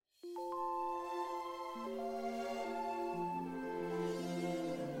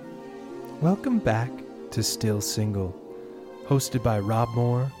Welcome back to Still Single, hosted by Rob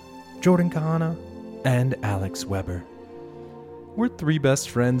Moore, Jordan Kahana, and Alex Weber. We're three best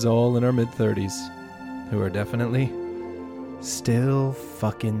friends all in our mid-30s who are definitely still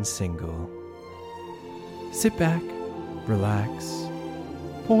fucking single. Sit back, relax,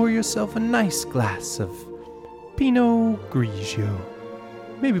 pour yourself a nice glass of Pinot Grigio.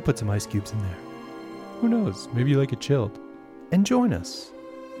 Maybe put some ice cubes in there. Who knows, maybe you like it chilled. And join us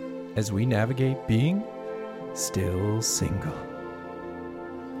as we navigate being still single.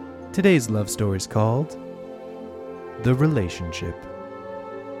 Today's love story is called The Relationship.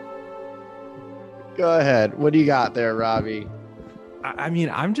 Go ahead. What do you got there, Robbie? I mean,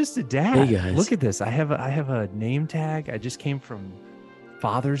 I'm just a dad. Hey, guys. Look at this. I have a name tag. I just came from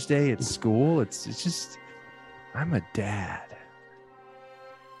Father's Day at school. It's just, I'm a dad.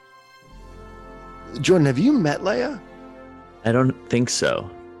 Jordan, have you met Leia? I don't think so.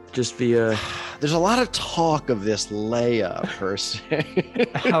 Just via. There's a lot of talk of this Leia person.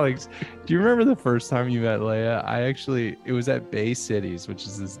 Alex, do you remember the first time you met Leia? It was at Bay Cities, which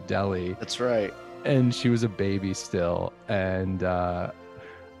is this deli. That's right. And she was a baby still. And I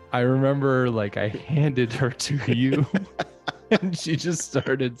remember like I handed her to you and she just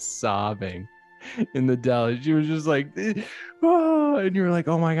started sobbing in the deli. She was just like, oh, and you were like,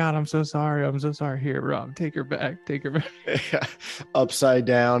 oh my God, I'm so sorry. I'm so sorry. Here, Rob, take her back. Upside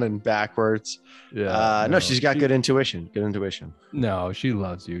down and backwards. Yeah. No, she's got good intuition. Good intuition. No, she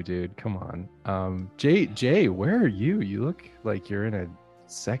loves you, dude. Come on. Jay, where are you? You look like you're in a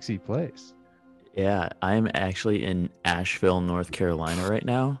sexy place. Yeah, I'm actually in Asheville, North Carolina right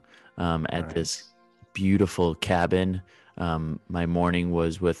now, at Nice. this beautiful cabin. My morning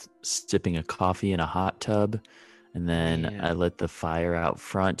was with sipping a coffee in a hot tub, and then Man. I lit the fire out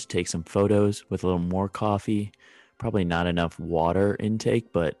front to take some photos with a little more coffee. Probably not enough water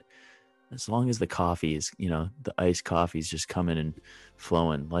intake, but as long as the coffee is, the iced coffee is just coming and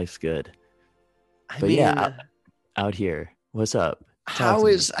flowing, life's good. But yeah, out here, what's up? how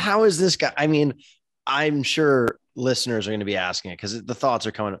is this guy? I mean, I'm sure listeners are going to be asking it because the thoughts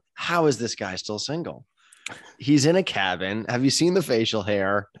are coming. How is this guy still single? He's in a cabin. Have you seen the facial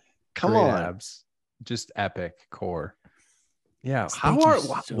hair? Come Great on. abs. Just epic core. Yeah. Thank you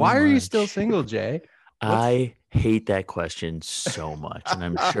so Why are you much. still single, Jay? I hate that question so much. And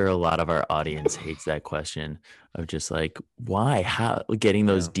I'm sure a lot of our audience hates that question of just like, why? How? Getting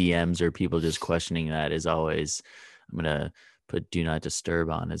those DMs or people just questioning that is always, I'm going to put do not disturb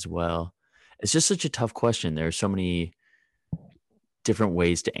on as well. It's just such a tough question. There are so many different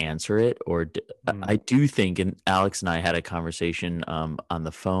ways to answer it. I do think, and Alex and I had a conversation on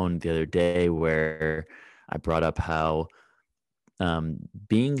the phone the other day where I brought up how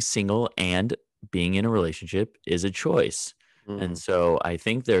being single and being in a relationship is a choice. And so I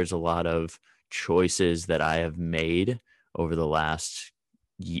think there's a lot of choices that I have made over the last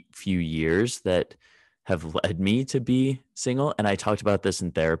few years that have led me to be single. And I talked about this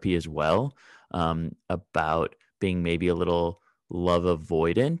in therapy as well, about being maybe a little love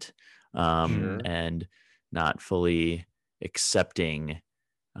avoidant, and not fully accepting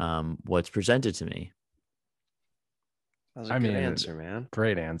what's presented to me. That was a good answer, man.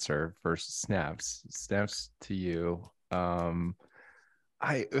 Great answer for snaps to you.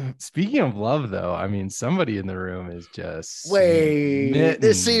 Speaking of love though, I mean, somebody in the room is just Wait, smitten.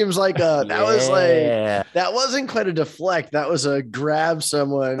 this seems like that was like, Yeah. that wasn't quite a deflect. That was a grab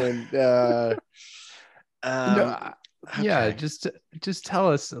someone and Yeah, okay. just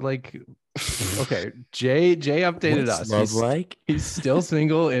tell us, like, okay, Jay updated What's us. love like? He's still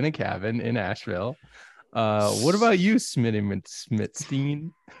single in a cabin in Asheville. What about you,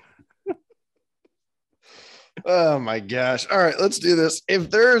 Smitstein? Oh my gosh. All right, let's do this.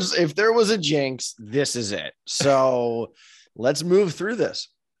 If there was a jinx, this is it. So let's move through this.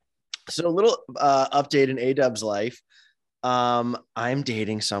 So a little update in A-Dub's life. I'm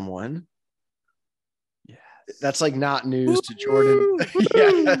dating someone. Yes. That's like not news to Jordan.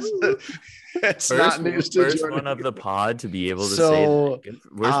 Yes. It's not news to First Jordan. one of the pod to be able to So, say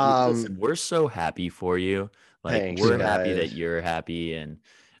that. Listen, we're so happy for you. Like, Thanks, we're happy guys. that you're happy, and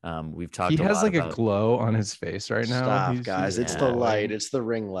we've talked. He has lot like about, a glow on his face right now. Stop, He's guys. just It's the glowing. light. It's the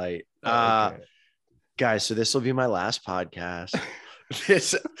ring light. Okay. Guys, so this will be my last podcast.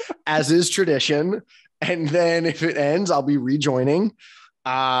 This, as is tradition. And then if it ends, I'll be rejoining.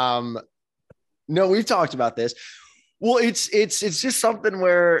 No, we've talked about this. Well, it's just something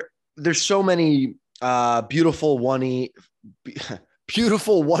where there's so many beautiful,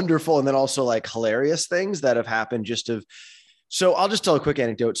 wonderful, and then also like hilarious things that have happened so I'll just tell a quick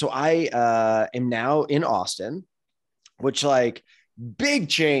anecdote. So I am now in Austin, which like big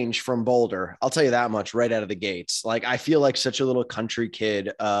change from Boulder. I'll tell you that much right out of the gates. Like, I feel like such a little country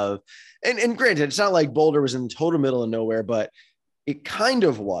kid and granted, it's not like Boulder was in the total middle of nowhere, but it kind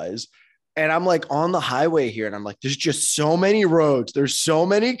of was. And I'm like on the highway here and I'm like, there's just so many roads. There's so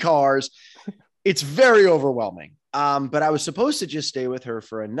many cars. It's very overwhelming. But I was supposed to just stay with her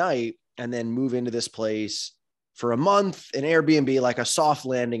for a night and then move into this place for a month, an Airbnb, like a soft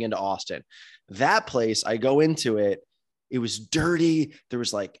landing into Austin. That place, I go into it. It was dirty. There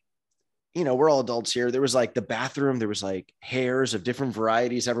was like, we're all adults here. There was like the bathroom. There was like hairs of different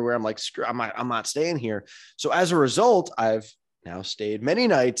varieties everywhere. I'm like, screw, I'm not staying here. So as a result, I've now stayed many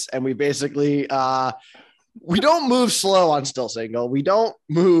nights, and we basically, we don't move slow on Still Single. We don't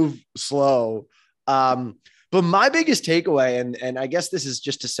move slow. But my biggest takeaway, and I guess this is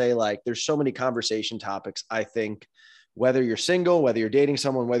just to say, like, there's so many conversation topics, I think, whether you're single, whether you're dating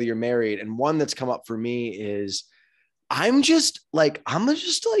someone, whether you're married. And one that's come up for me is I'm just like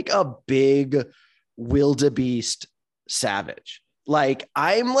a big wildebeest savage. Like,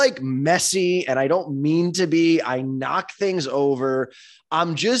 I'm like messy and I don't mean to be. I knock things over.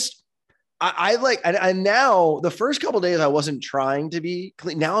 I'm just, I like, and now the first couple of days I wasn't trying to be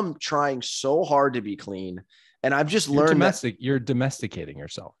clean. Now I'm trying so hard to be clean. And I've just learned you're domesticating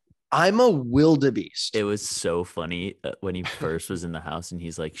yourself. I'm a wildebeest. It was so funny when he first was in the house and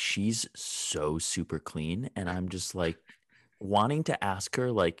he's like, she's so super clean. And I'm just like wanting to ask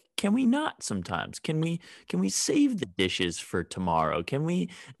her, like, can we not sometimes? Can we save the dishes for tomorrow? Can we?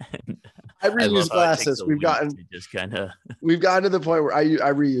 I reuse glasses. We've gotten to the point where I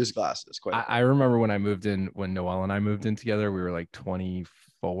reuse glasses quite. I remember when Noelle and I moved in together, we were like 24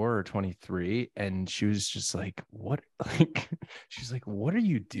 or 23, and she was just like, what? Like, she's like, what are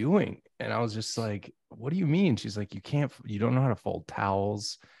you doing? And I was just like, what do you mean? She's like, you don't know how to fold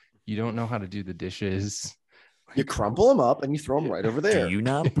towels, you don't know how to do the dishes. You crumple them up and you throw them right over there. Do you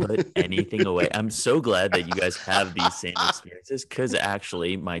not put anything away? I'm so glad that you guys have these same experiences, because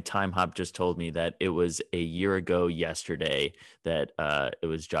actually my time hop just told me that it was a year ago yesterday that it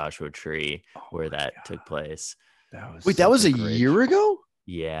was Joshua Tree where that took place. That was a year ago?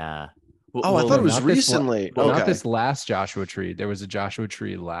 Yeah. Well, I thought it was recently. Not this last Joshua Tree. There was a Joshua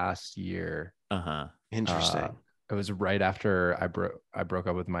Tree last year. Interesting. It was right after I broke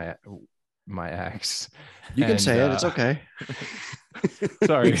up with my ex. You can say it. It's okay.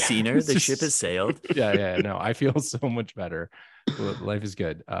 Sorry. You've seen her. The ship has sailed. Yeah. No, I feel so much better. Life is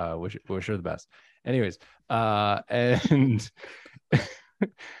good. Wish her the best. Anyways, and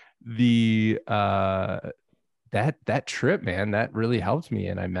the that trip, man, that really helped me.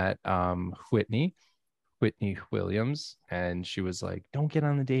 And I met Whitney Williams, and she was like, don't get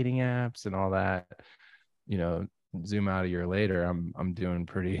on the dating apps and all that. Zoom out a year later, I'm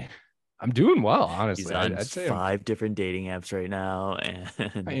doing well, honestly. He's on I'd say 5 different dating apps right now,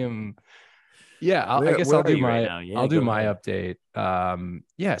 and I am. Yeah, I guess I'll do my update.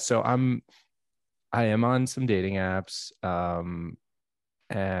 So I am on some dating apps,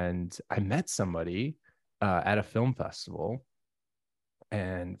 and I met somebody at a film festival,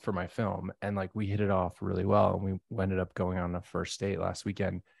 and for my film, and like we hit it off really well, and we ended up going on a first date last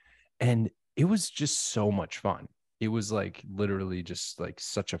weekend, and it was just so much fun. It was like literally just like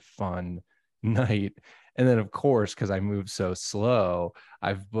such a fun night. And then, of course, because I move so slow,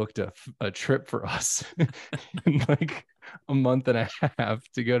 I've booked a trip for us in like a month and a half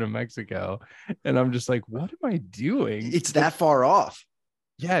to go to Mexico. And I'm just like, what am I doing? It's that far off.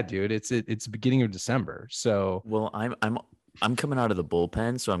 Yeah, dude. It's beginning of December. So, well, I'm coming out of the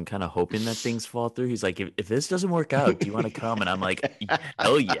bullpen, so I'm kind of hoping that things fall through. He's like, if this doesn't work out, do you want to come? And I'm like,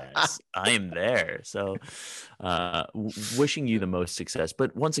 hell yes, I am there. So wishing you the most success.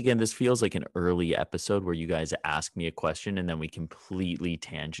 But once again, this feels like an early episode where you guys ask me a question and then we completely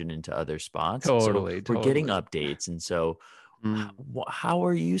tangent into other spots. Totally. We're getting updates. And so how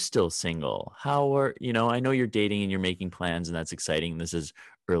are you still single? How are, I know you're dating and you're making plans, and that's exciting. This is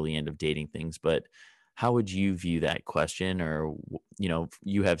early end of dating things, but how would you view that question? Or,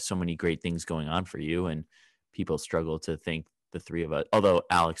 you have so many great things going on for you, and people struggle to think the three of us, although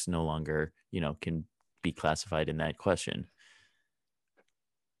Alex no longer, can be classified in that question.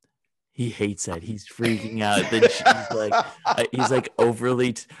 He hates that. He's freaking out. He's like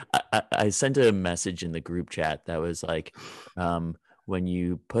overly. I sent a message in the group chat that was like, when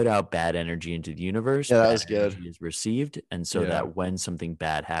you put out bad energy into the universe, that was good. Is received. And so that when something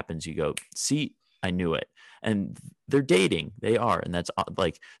bad happens, you go, see, I knew it. And they're dating. They are. And that's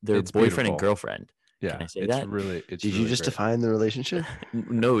like their boyfriend and girlfriend. Yeah, Can I say it's that? really. It's Did really you just great. define the relationship?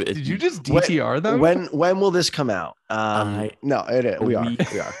 No, it, Did you just DTR them? When will this come out? I No, a we are.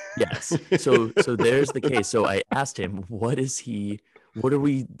 week. We are. Yes. So there's the case. So I asked him, what is there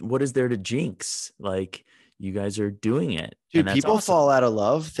to jinx? Like, you guys are doing it. Dude, And that's people awesome. fall out of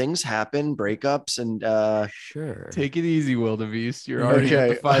love. Things happen, breakups, and Sure. Take it easy, wildebeest. You're already got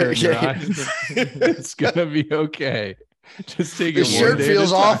the Okay, fire in your okay. eyes. It's gonna be okay. Just take the it one shirt day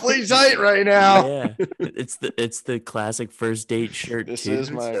feels at a time. awfully tight right now. Yeah. It's the classic first date shirt This too.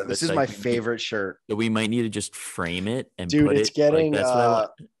 is my So this it's is like my we need- favorite shirt, so we might need to just frame it and dude. put It's it like getting that's what I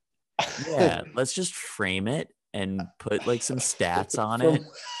want. Yeah, let's just frame it and put like some stats on from- it.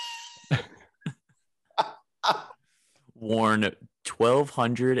 Worn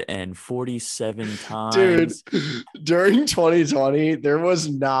 1,247 dude. times. During 2020, there was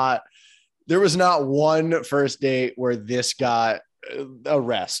not one first date where this got a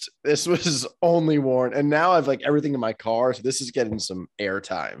rest. This was only worn, and now I've like everything in my car, so this is getting some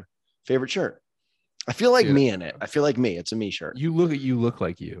airtime. Favorite shirt. I feel like Dude, me in it. I feel like me. It's a me shirt. You look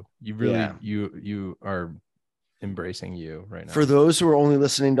like you. You really Yeah. you are embracing you right now. For those who are only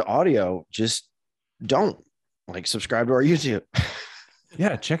listening to audio, just don't subscribe to our YouTube.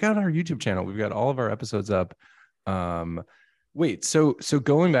 Yeah, check out our YouTube channel. We've got all of our episodes up. Wait, so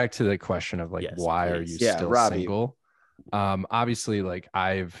going back to the question of like, Yes, why are please. you Yeah, still Robbie. single? Obviously, like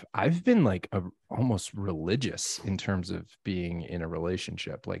I've been like almost religious in terms of being in a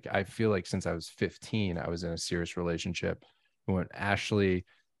relationship. Like I feel like since I was 15, I was in a serious relationship. I went Ashley,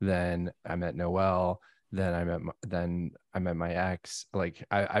 then I met Noelle, then I met my ex. Like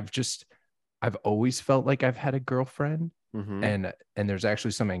I've always felt like I've had a girlfriend. Mhm. And there's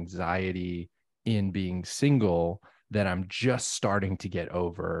actually some anxiety in being single that I'm just starting to get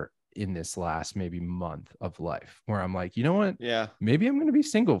over in this last maybe month of life, where I'm like, you know what, Yeah. maybe I'm going to be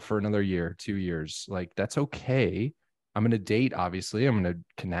single for another year, 2 years. Like that's okay. I'm going to date, obviously I'm going to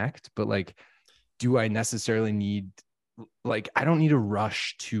connect, but like, do I necessarily need, like, I don't need to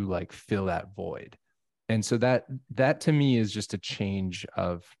rush to like fill that void. And so that to me is just a change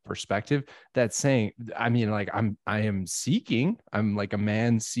of perspective. That's saying, I mean, like I'm like a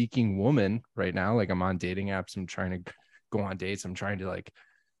man seeking woman right now. Like I'm on dating apps. I'm trying to go on dates. I'm trying to like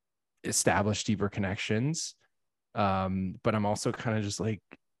establish deeper connections. But I'm also kind of just like,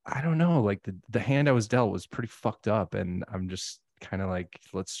 I don't know, like the hand I was dealt was pretty fucked up. And I'm just kind of like,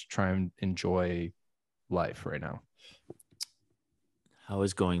 let's try and enjoy life right now. How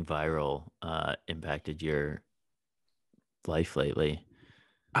has going viral impacted your life lately?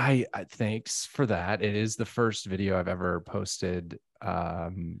 I thanks for that. It is the first video I've ever posted.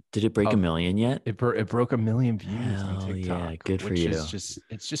 Did it break a million yet? It broke 1 million views on Hell TikTok. yeah, good for which you. is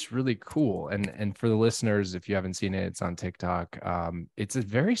it's just really cool. And for the listeners, if you haven't seen it, it's on TikTok. It's a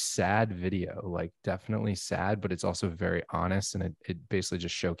very sad video, like definitely sad, but it's also very honest, and it basically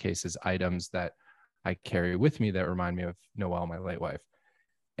just showcases items that I carry with me that remind me of Noelle, my late wife.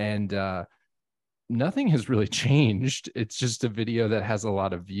 And nothing has really changed. It's just a video that has a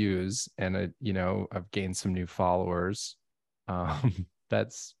lot of views, and I've gained some new followers.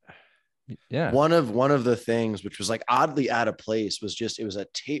 That's yeah. One of the things which was like oddly out of place was it was a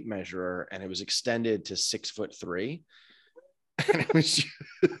tape measure and it was extended to 6'3". And it was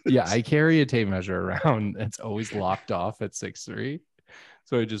Yeah, I carry a tape measure around. It's always locked off at 6'3".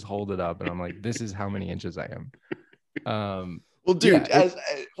 So I just hold it up and I'm like, this is how many inches I am. well, dude, yeah,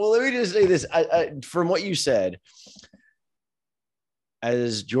 let me just say this. From what you said,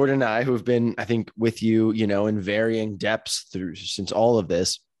 as Jordan and I, who have been, I think, with you, in varying depths since all of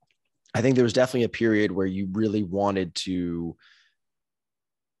this, I think there was definitely a period where you really wanted to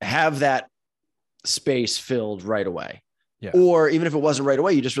have that space filled right away. Yeah. Or even if it wasn't right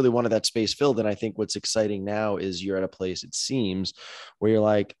away, you just really wanted that space filled. And I think what's exciting now is you're at a place, it seems, where you're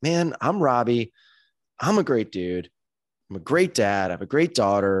like, man, I'm Robbie. I'm a great dude. I'm a great dad. I have a great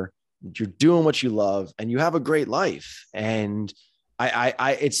daughter. You're doing what you love and you have a great life. And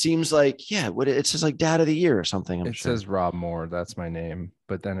it seems like, yeah, it says like dad of the year or something. It says Rob Moore. That's my name.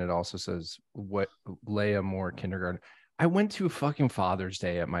 But then it also says what Leah Moore kindergarten. I went to a fucking Father's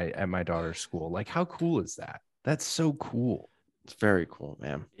Day at my daughter's school. Like, how cool is that? That's so cool. It's very cool,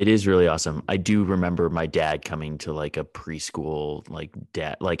 man. It is really awesome. I do remember my dad coming to like a preschool, like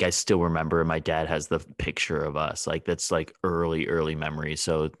dad, like I still remember my dad has the picture of us. Like that's like early memory.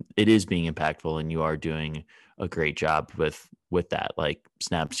 So it is being impactful and you are doing a great job with that. Like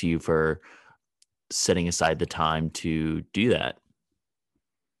snaps to you for setting aside the time to do that.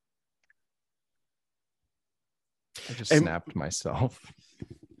 I just snapped myself.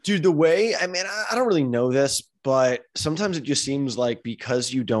 Dude, the way, I mean, I don't really know this, but sometimes it just seems like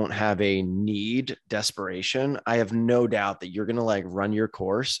because you don't have a need desperation, I have no doubt that you're going to like run your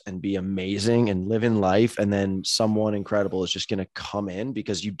course and be amazing and live in life. And then someone incredible is just going to come in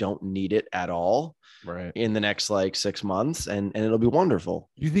because you don't need it at all Right. in the next like 6 months. And it'll be wonderful.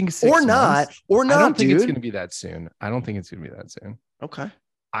 You think 6 Or months? not, I don't think it's dude. going to be that soon. I don't think it's going to be that soon. Okay.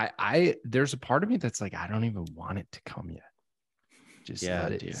 There's a part of me that's like, I don't even want it to come yet. Just Yeah,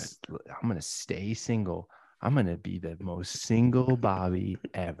 let it. dude. I'm going to stay single. I'm going to be the most single Bobby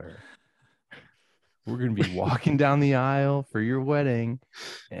ever. We're going to be walking down the aisle for your wedding,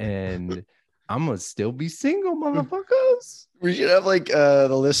 and I'm going to still be single, motherfuckers. We should have like the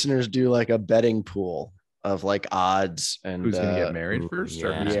listeners do like a betting pool of like odds and Who's going to get married ooh, first?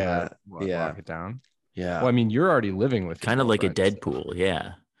 Or yeah. who's Yeah, gonna yeah. lock it down? Yeah. Well, I mean, you're already living with your Kind of like a girlfriend, Deadpool.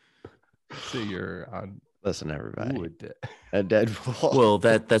 Yeah. So you're on Listen, everybody. ooh, A Deadpool. Well,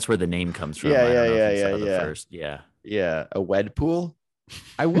 that's where the name comes from. Yeah, I don't know yeah, if you yeah, saw the yeah. first. Yeah. Yeah, a wed pool.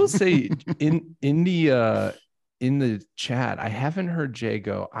 I will say in the chat, I haven't heard Jay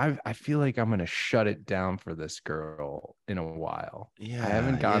go, I feel like I'm gonna shut it down for this girl in a while. Yeah, I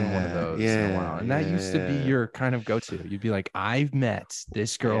haven't gotten one of those in a while. And that used to be your kind of go-to. You'd be like, I've met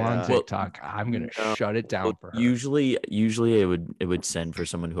this girl on Yeah. TikTok. I'm gonna No, shut it down well, for her. usually it would send for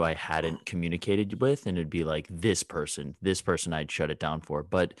someone who I hadn't communicated with, and it'd be like this person I'd shut it down for.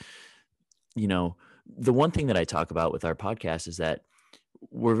 But you know, the one thing that I talk about with our podcast is that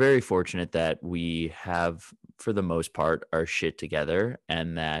we're very fortunate that we have, for the most part, our shit together,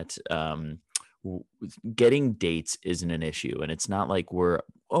 and that getting dates isn't an issue. And it's not like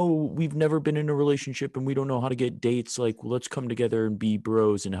we've never been in a relationship and we don't know how to get dates. Like, well, let's come together and be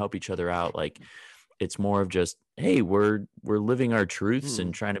bros and help each other out. Like, it's more of just, hey, we're living our truths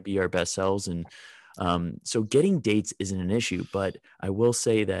and trying to be our best selves. And so getting dates isn't an issue. But I will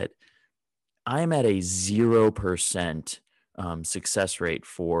say that I'm at a 0% success rate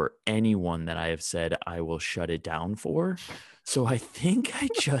for anyone that I have said I will shut it down for. So I think I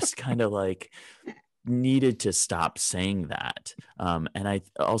just kind of like needed to stop saying that. And I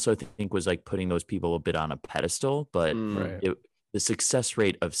also think was like putting those people a bit on a pedestal, but Right. the success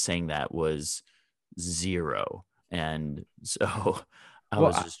rate of saying that was 0. And so I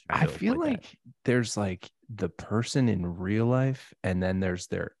was just trying I to feel avoid like that. there's like the person in real life, and then there's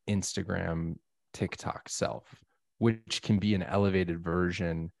their Instagram, TikTok self, which can be an elevated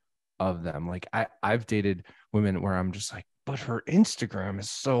version of them. Like I've dated women where I'm just like, but her Instagram is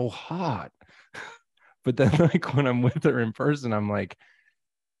so hot. But then like when I'm with her in person, I'm like,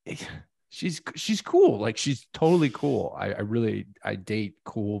 she's cool. Like she's totally cool. I date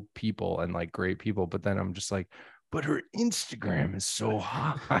cool people and like great people, but then I'm just like, but her Instagram is so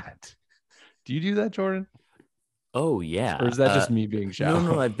hot. Do you do that, Jordan? Oh yeah. Or is that just me being shallow?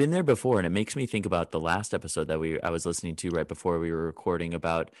 No, I've been there before, and it makes me think about the last episode that I was listening to right before we were recording,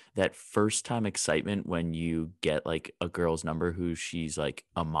 about that first time excitement when you get like a girl's number who she's like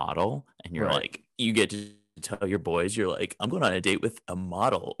a model, and you're Right. like, you get to tell your boys, you're like, I'm going on a date with a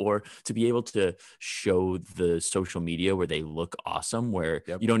model, or to be able to show the social media where they look awesome, where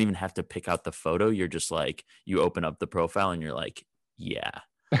Yep. you don't even have to pick out the photo. You're just like, you open up the profile and you're like, yeah.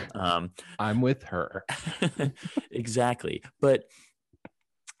 I'm with her. Exactly. But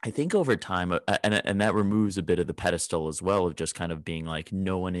I think over time, and that removes a bit of the pedestal as well, of just kind of being like,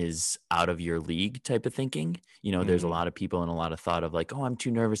 no one is out of your league type of thinking. You know, there's a lot of people and a lot of thought of like, oh, I'm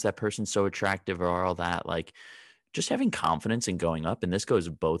too nervous, that person's so attractive, or all that. Like, just having confidence in going up. And this goes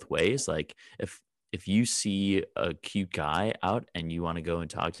both ways. Like, if you see a cute guy out and you want to go and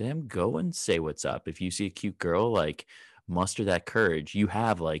talk to him, go and say what's up. If you see a cute girl, like, muster that courage. You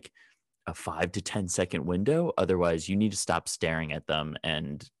have like a 5 to 10 second window. Otherwise, you need to stop staring at them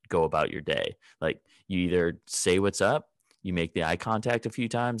and go about your day. Like, you either say what's up, you make the eye contact a few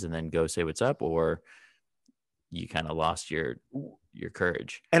times and then go say what's up, or you kind of lost your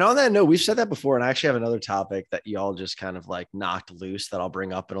courage. And on that note, we've said that before, and I actually have another topic that y'all just kind of like knocked loose that I'll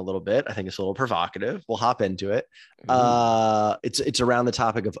bring up in a little bit. I think it's a little provocative. We'll hop into it. It's around the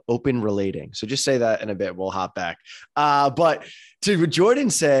topic of open relating. So just say that in a bit. We'll hop back. But to what Jordan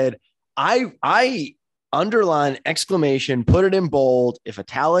said, I underline, exclamation, put it in bold. If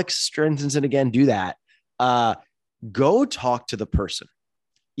italics strengthens it again, do that. Go talk to the person.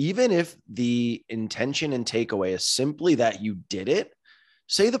 Even if the intention and takeaway is simply that you did it,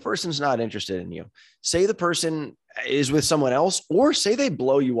 say the person's not interested in you. Say the person is with someone else, or say they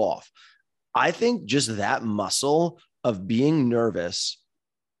blow you off. I think just that muscle of being nervous,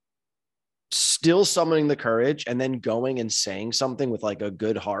 still summoning the courage, and then going and saying something with like a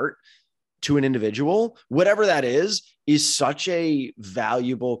good heart to an individual, whatever that is such a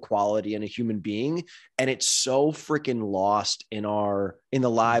valuable quality in a human being. And it's so freaking lost in the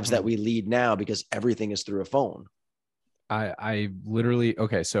lives that we lead now because everything is through a phone. I literally,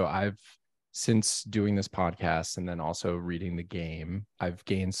 okay. So since doing this podcast and then also reading The Game, I've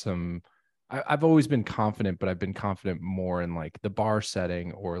gained I've always been confident, but I've been confident more in like the bar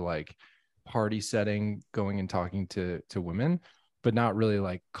setting or like party setting, going and talking to women, but not really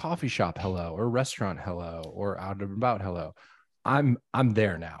like coffee shop hello or restaurant hello or out and about hello. I'm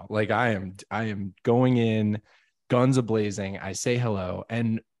there now. Like I am going in guns a-blazing. I say hello,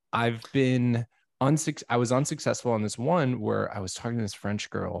 and I was unsuccessful on this one where I was talking to this French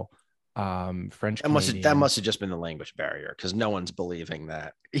girl, French Canadian. That must have just been the language barrier, because no one's believing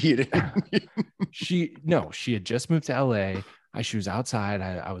that. She had just moved to LA. She was outside.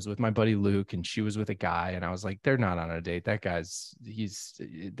 I was with my buddy Luke, and she was with a guy, and I was like, they're not on a date. They're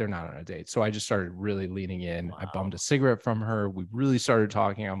not on a date. So I just started really leaning in. Wow. I bummed a cigarette from her. We really started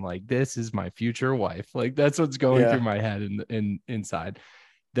talking. I'm like, this is my future wife. Like that's what's going through my head and inside.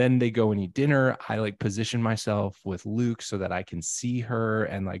 Then they go and eat dinner. I like position myself with Luke so that I can see her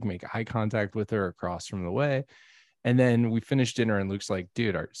and like make eye contact with her across from the way. And then we finished dinner, and Luke's like,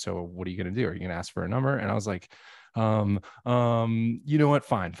 dude, so what are you going to do? Are you going to ask for a number? And I was like, you know what?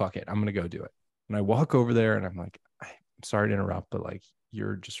 Fine. Fuck it. I'm going to go do it. And I walk over there, and I'm like, I'm sorry to interrupt, but like,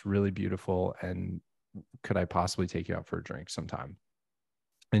 you're just really beautiful. And could I possibly take you out for a drink sometime?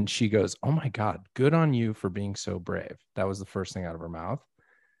 And she goes, oh my God, good on you for being so brave. That was the first thing out of her mouth.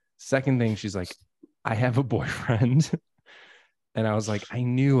 Second thing, she's like, I have a boyfriend. And I was like, I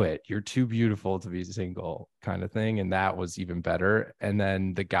knew it. You're too beautiful to be single, kind of thing. And that was even better. And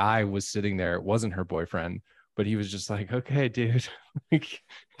then the guy was sitting there. It wasn't her boyfriend, but he was just like, okay, dude. Like,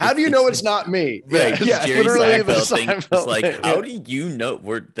 how do you know it's not me? Right. Yeah. Jerry Seinfeld thing. It's like, how do you know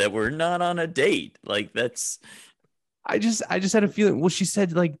we're not on a date? Like that's. I just had a feeling. Well, she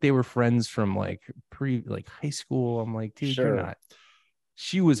said like they were friends from like high school. I'm like, dude, you're not.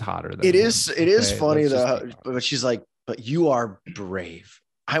 She was hotter than it is. It is funny though, but she's like, but you are brave.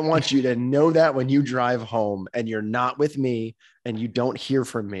 I want you to know that when you drive home and you're not with me and you don't hear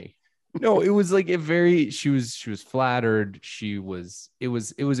from me. No, it was like she was flattered. It was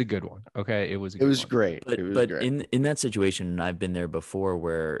a good one. Okay. It was great. But in that situation, and I've been there before,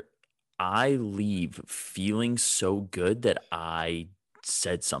 where I leave feeling so good that I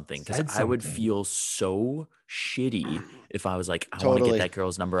said something, because I would feel so shitty if I was like, I want to get that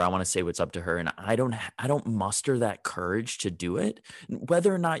girl's number. I want to say what's up to her. And I don't muster that courage to do it.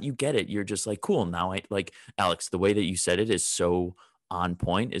 Whether or not you get it, you're just like, cool. Now I like, Alex, the way that you said it is so on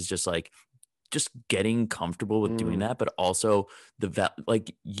point, is just like, just getting comfortable with doing that. But also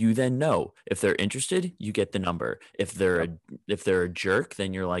like you then know if they're interested, you get the number. If they're a jerk,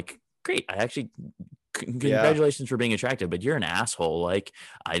 then you're like, great. I actually congratulations for being attractive, but you're an asshole. Like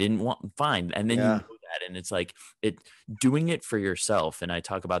I didn't want fine. And then you know that, and it's like doing it for yourself. And I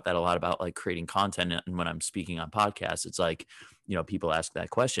talk about that a lot, about like creating content. And when I'm speaking on podcasts, it's like, you know, people ask that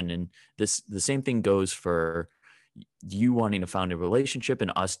question, and the same thing goes for you wanting to found a relationship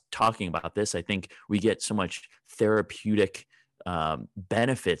and us talking about this. I think we get so much therapeutic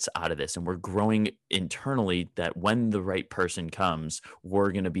benefits out of this, and we're growing internally, that when the right person comes,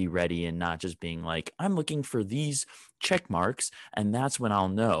 we're going to be ready, and not just being like, I'm looking for these check marks and that's when I'll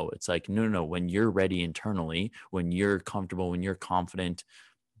know. It's like, no, when you're ready internally, when you're comfortable, when you're confident,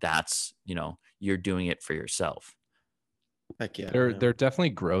 that's, you know, you're doing it for yourself. Heck yeah. They're definitely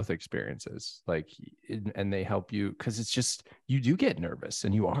growth experiences, like, and they help you, because it's just, you do get nervous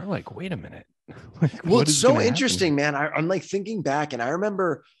and you are like, wait a minute. Like, well, it's so interesting, man. I'm like thinking back, and I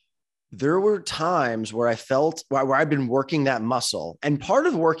remember there were times where I felt where I've been working that muscle, and part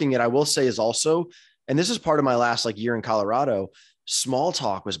of working it, I will say, is also, and this is part of my last like year in Colorado, small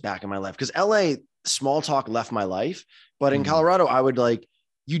talk was back in my life, because LA small talk left my life. But in Colorado, I would like,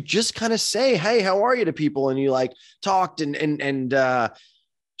 you just kind of say, hey, how are you to people? And you like talked and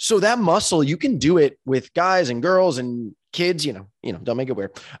so that muscle, you can do it with guys and girls and kids, you know, don't make it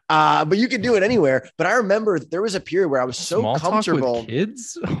weird. But you can do it anywhere. But I remember there was a period where I was so small comfortable. Talk with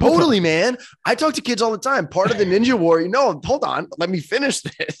kids? Totally, man. I talk to kids all the time. Part of the Ninja Warrior. No, hold on. Let me finish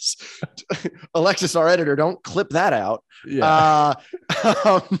this. Alexis, our editor, don't clip that out. Yeah.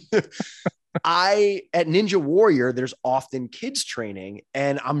 At Ninja Warrior, there's often kids training,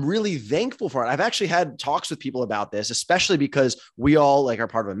 and I'm really thankful for it. I've actually had talks with people about this, especially because we all like are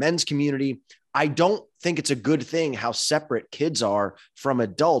part of a men's community. I don't think it's a good thing how separate kids are from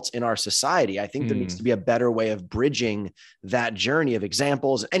adults in our society. I think there needs to be a better way of bridging that journey of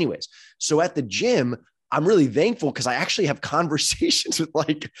examples. Anyways, so at the gym, I'm really thankful because I actually have conversations with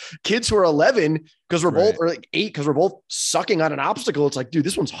like kids who are 11 because we're both, or like 8 because we're both sucking on an obstacle. It's like, dude,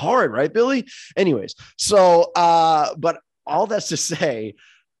 this one's hard, right, Billy? Anyways, so, but all that's to say,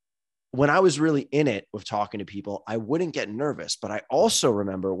 when I was really in it with talking to people, I wouldn't get nervous. But I also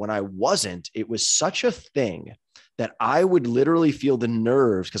remember when I wasn't, it was such a thing that I would literally feel the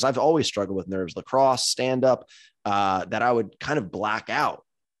nerves, because I've always struggled with nerves, lacrosse, stand up, that I would kind of black out.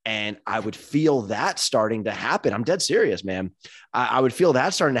 And I would feel that starting to happen. I'm dead serious, man. I would feel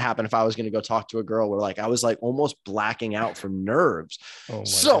that starting to happen if I was going to go talk to a girl where like I was like almost blacking out from nerves.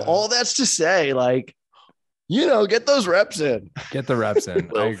 So God. All that's to say, like, you know, get those reps in. Get the reps in.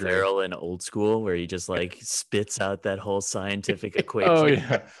 Will Ferrell in Old School, where he just like spits out that whole scientific equation. Oh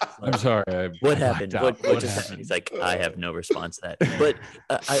yeah. I'm sorry. What happened? What just happened? He's like, I have no response to that. But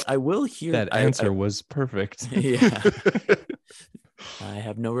I will hear that answer was perfect. Yeah. I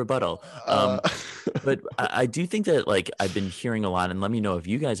have no rebuttal. But I do think that like I've been hearing a lot, and let me know if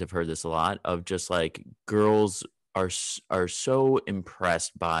you guys have heard this a lot, of just like girls are so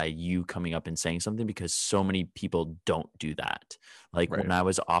impressed by you coming up and saying something because so many people don't do that. Like when I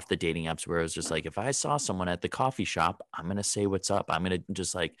was off the dating apps, where I was just like, if I saw someone at the coffee shop, I'm going to say what's up. I'm going to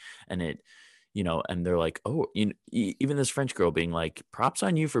just like, and it, you know, and they're like, oh, you know, even this French girl being like, props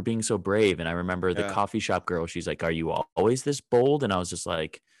on you for being so brave. And I remember the coffee shop girl, she's like, are you always this bold? And I was just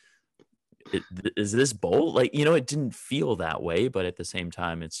like, is this bold? Like, you know, it didn't feel that way, but at the same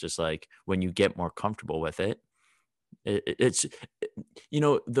time, it's just like, when you get more comfortable with it, it's, you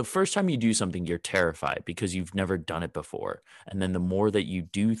know, the first time you do something, you're terrified because you've never done it before. And then the more that you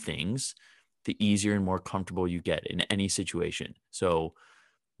do things, the easier and more comfortable you get in any situation. So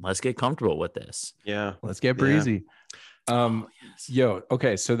let's get comfortable with this. Yeah. Let's get breezy. Yo,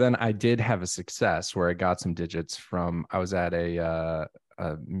 okay. So then I did have a success where I got some digits from, I was at a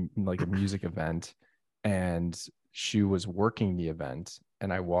music event, and she was working the event,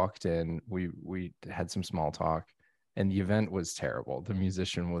 and I walked in, we had some small talk, and the event was terrible. The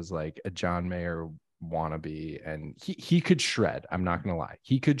musician was like a John Mayer wannabe, and he could shred. I'm not going to lie.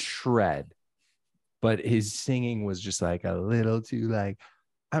 He could shred, but his singing was just like a little too like,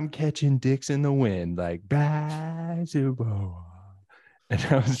 I'm catching dicks in the wind, like, and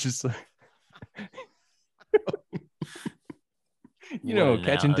I was just like, you know,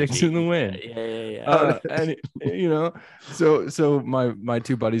 catching dicks in the wind. Yeah. And you know, so my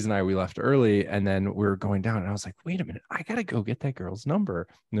two buddies and I, we left early, and then we were going down, and I was like, wait a minute, I gotta go get that girl's number.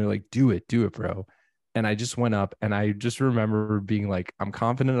 And they're like, do it, bro. And I just went up, and I just remember being like, I'm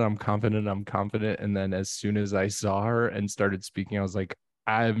confident. And then as soon as I saw her and started speaking, I was like,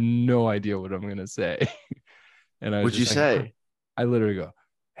 I have no idea what I'm gonna say. And I was, what'd you say? I literally go,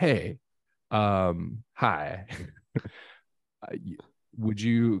 hey, hi.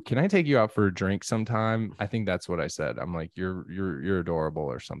 Can I take you out for a drink sometime? I think that's what I said. I'm like, you're adorable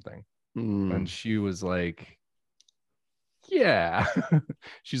or something. And she was like, yeah.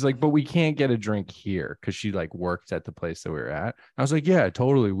 She's like, but we can't get a drink here, because she like worked at the place that we were at. I was like, yeah,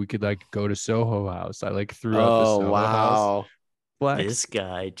 totally, we could like go to Soho House. I like threw out the Soho House. Flex. This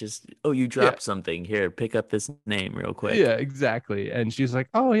guy just, you dropped something here, pick up this name real quick. Yeah, exactly. And she's like,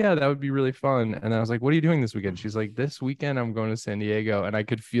 oh yeah, that would be really fun. And I was like, what are you doing this weekend? She's like, this weekend I'm going to San Diego. And I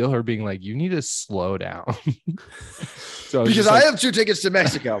could feel her being like, you need to slow down. So because I have 2 tickets to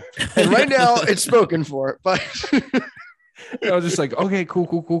Mexico, and right now it's spoken for, but I was just like, okay, cool.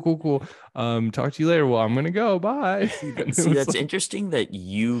 Talk to you later. Well, I'm gonna go. Bye. See, that's interesting that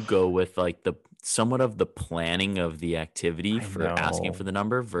you go with like the somewhat of the planning of the activity for asking for the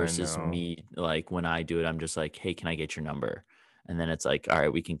number versus me. Like when I do it, I'm just like, hey, can I get your number? And then it's like, all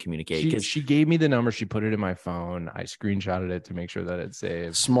right, we can communicate. She gave me the number. She put it in my phone. I screenshotted it to make sure that it's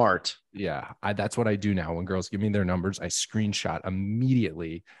saved. Smart. Yeah, that's what I do now. When girls give me their numbers, I screenshot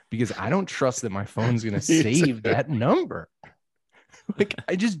immediately, because I don't trust that my phone's going to save that number. Like,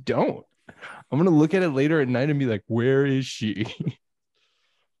 I just don't. I'm going to look at it later at night and be like, where is she?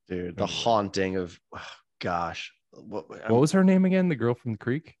 Dude, the haunting of, gosh. What was her name again? The girl from the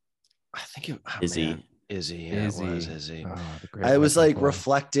creek? I think Izzy. Man. Izzy. Yeah, Izzy. It was Izzy. I was like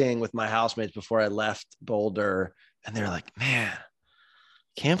reflecting with my housemates before I left Boulder, and they're like, man,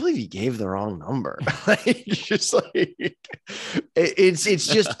 can't believe you gave the wrong number. Like, just like it's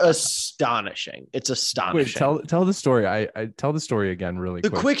just astonishing. It's astonishing. Wait, tell the story. I tell the story again really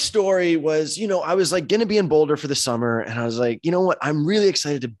quick. The quick story was, I was like going to be in Boulder for the summer, and I was like, you know what? I'm really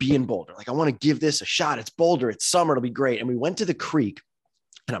excited to be in Boulder. Like, I want to give this a shot. It's Boulder. It's summer. It'll be great. And we went to the creek.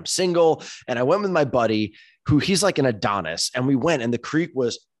 And I'm single, and I went with my buddy who he's like an Adonis, and we went, and the creek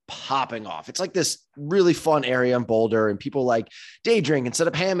was popping off. It's like this really fun area in Boulder, and people like day drink and set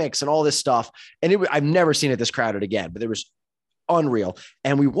up hammocks and all this stuff. And I've never seen it this crowded again, but there was unreal.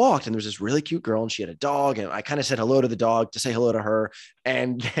 And we walked, and there was this really cute girl, and she had a dog, and I kind of said hello to the dog to say hello to her.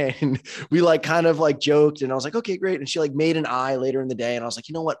 And then we like kind of like joked, and I was like, okay, great. And she like made an eye later in the day, and I was like,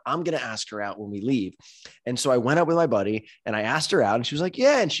 you know what, I'm gonna ask her out when we leave. And so I went out with my buddy, and I asked her out, and she was like,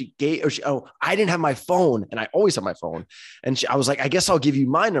 yeah. And she gave, I didn't have my phone, and I always have my phone. And I was like, I guess I'll give you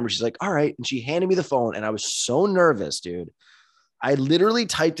my number. She's like, all right. And she handed me the phone, and I was so nervous, dude. I literally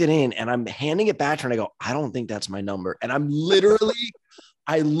typed it in, and I'm handing it back to her, and I go, I don't think that's my number. And I'm literally,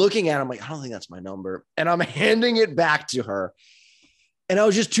 looking at it, I'm like, I don't think that's my number. And I'm handing it back to her. And I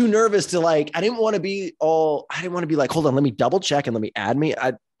was just too nervous to like, I didn't want to be like, hold on, let me double check and let me add me.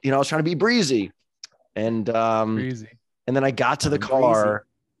 I was trying to be breezy. And, Breezy. And then I got to the car,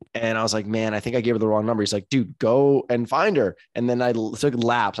 and I was like, man, I think I gave her the wrong number. He's like, dude, go and find her. And then I took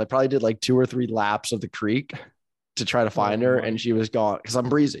laps. I probably did like 2 or 3 laps of the creek to try to find her, and she was gone, because I'm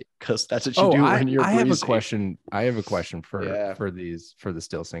breezy, because that's what you do when you're breezy. I have a question for the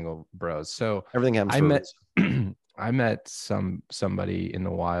Still Single bros. So everything happens. I met somebody in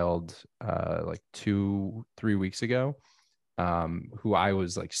the wild like 2-3 weeks ago, who I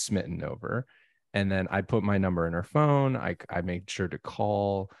was like smitten over, and then I put my number in her phone. I made sure to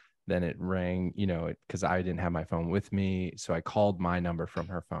call. Then it rang, because I didn't have my phone with me, so I called my number from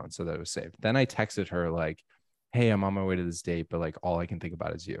her phone so that it was saved. Then I texted her like, hey, I'm on my way to this date, but like all I can think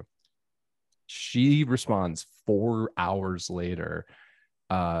about is you. She responds 4 hours later.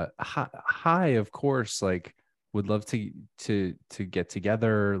 Hi, of course, like would love to get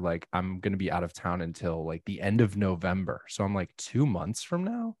together. Like I'm going to be out of town until like the end of November. So I'm like 2 months from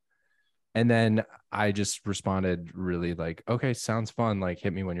now. And then I just responded really like, okay, sounds fun. Like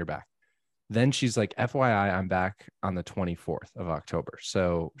hit me when you're back. Then she's like, FYI, I'm back on the 24th of October.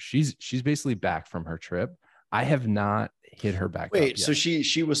 So she's basically back from her trip. I have not hit her back. Wait, so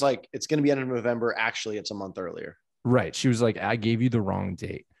she was like, it's going to be end of November. Actually, it's a month earlier. Right. She was like, I gave you the wrong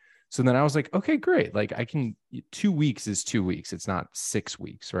date. So then I was like, okay, great. Like 2 weeks is 2 weeks. It's not 6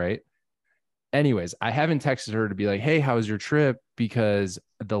 weeks. Right. Anyways, I haven't texted her to be like, hey, how was your trip? Because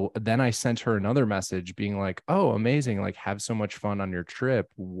then I sent her another message being like, oh, amazing. Like have so much fun on your trip.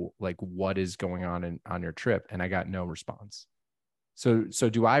 Like what is going on on your trip? And I got no response. So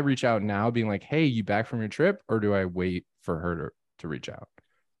do I reach out now being like, hey, you back from your trip? Or do I wait for her to reach out,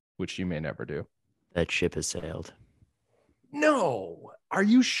 which you may never do? That ship has sailed. No. Are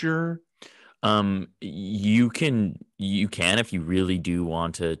you sure? You can, if you really do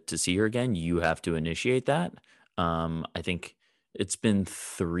want to see her again, you have to initiate that. I think it's been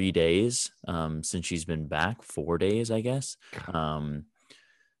 3 days, since she's been back, 4 days, I guess.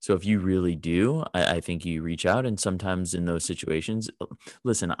 So if you really do, I think you reach out, and sometimes in those situations,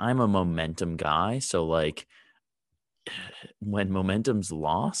 listen, I'm a momentum guy. So like when momentum's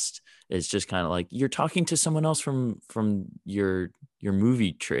lost, it's just kind of like you're talking to someone else from your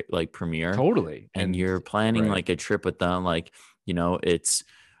movie trip, like premiere. Totally. And you're planning like a trip with them. Like,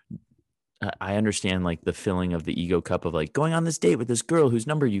 I understand like the filling of the ego cup of like going on this date with this girl whose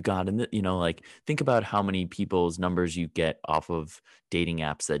number you got. And, like think about how many people's numbers you get off of dating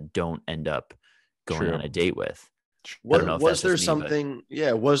apps that don't end up going on a date with. Was there something?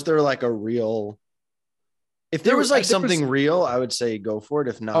 Yeah. Was there like a real, if there was like something real, I would say go for it.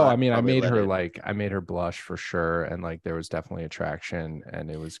 If not, I made her blush for sure. And like, there was definitely attraction, and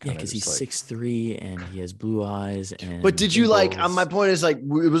it was kind of because he's 6'3" and he has blue eyes. But did you like, my point is like,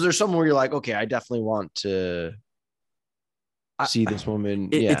 was there something where you're like, okay, I definitely want to see this woman?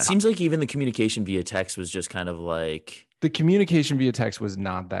 It seems like even the communication via text was just kind of like, the communication via text was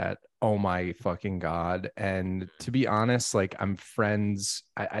not that, oh my fucking God. And to be honest, like I'm friends.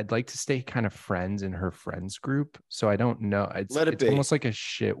 I'd like to stay kind of friends in her friends group. So I don't know. It's almost like a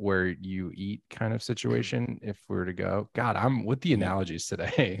shit where you eat kind of situation. If we were to go, God, I'm with the analogies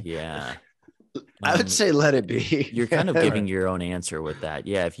today. Yeah. I would say let it be. You're kind of giving your own answer with that.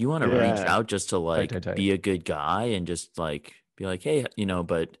 Yeah. If you want to reach out just to like be a good guy and just like be like, hey,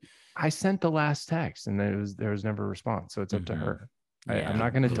 but I sent the last text and there was never a response. So it's up to her. I'm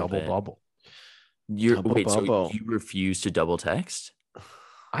not going to double bubble. So you refuse to double text?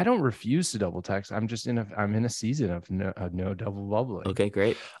 I don't refuse to double text. I'm just I'm in a season of no double bubbling. Okay,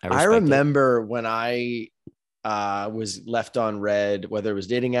 great. I remember when I was left on red, whether it was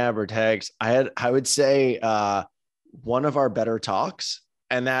dating app or text, I would say one of our better talks.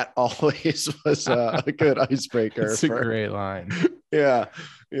 And that always was a good icebreaker. It's a great line. Yeah.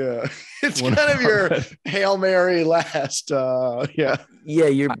 It's kind of your Hail Mary last. Yeah.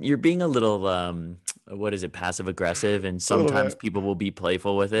 You're being a little what is it, passive aggressive, and A little sometimes bit. people will be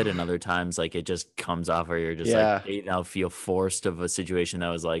playful with it, and other times like it just comes off where you're just like Yeah. they now feel forced of a situation that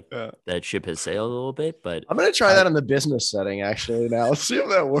was like Yeah. that ship has sailed a little bit, but I'm gonna try I- that in the business setting actually now. Let's see if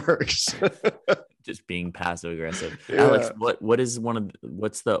that works. just being passive aggressive. Yeah. Alex,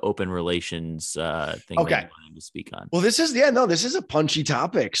 what's the open relations thing Okay. that you wanted to speak on? Well, this is a punchy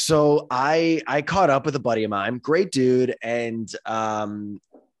topic. So I caught up with a buddy of mine, great dude, and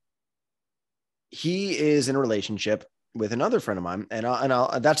he is in a relationship with another friend of mine,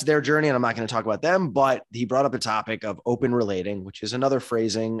 and that's their journey, and I'm not going to talk about them. But he brought up a topic of open relating, which is another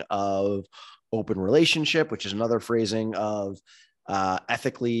phrasing of open relationship, which is another phrasing of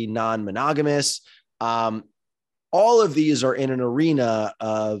ethically non-monogamous. All of these are in an arena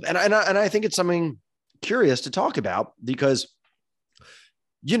of, and I think it's something curious to talk about because,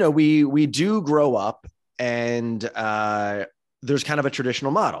 you know, we do grow up and there's kind of a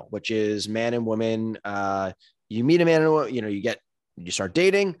traditional model, which is man and woman. You meet a man and woman, you know, you start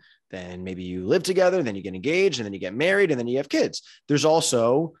dating, then maybe you live together, then you get engaged, and then you get married, and then you have kids. There's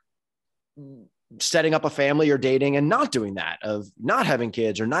also setting up a family or dating and not doing that, of not having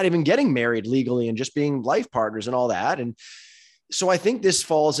kids or not even getting married legally and just being life partners and all that. And so I think this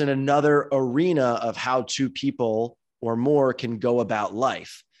falls in another arena of how two people or more can go about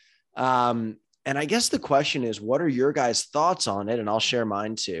life. And I guess the question is, what are your guys' thoughts on it? And I'll share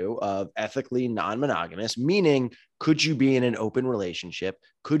mine too, of ethically non-monogamous, meaning could you be in an open relationship?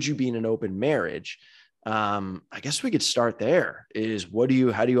 Could you be in an open marriage? I guess we could start there is how do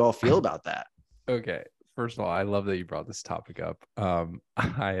you all feel about that? Okay. First of all, I love that you brought this topic up.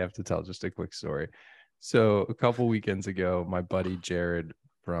 I have to tell just a quick story. So a couple weekends ago, my buddy Jared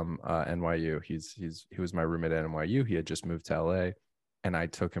from NYU, he was my roommate at NYU. He had just moved to LA, and I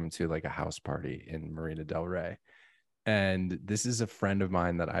took him to like a house party in Marina Del Rey. And this is a friend of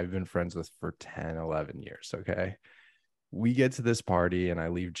mine that I've been friends with for 10, 11 years. Okay. We get to this party and I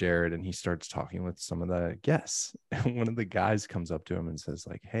leave Jared and he starts talking with some of the guests. And one of the guys comes up to him and says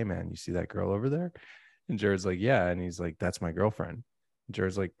like, "Hey man, you see that girl over there?" And Jared's like, "Yeah." And he's like, "That's my girlfriend." And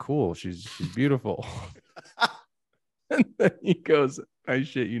Jared's like, "Cool. She's beautiful." And then he goes, "I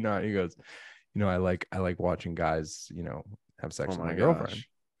shit you not." He goes, "You know, I like watching guys, you know, have sex with my girlfriend."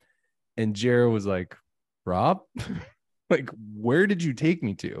 And Jared was like, "Rob, like, where did you take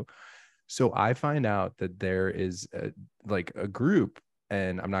me to?" So I find out that there is a group,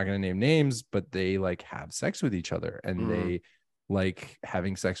 and I'm not going to name names, but they like have sex with each other and they like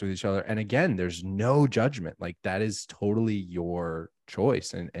having sex with each other. And again, there's no judgment. Like that is totally your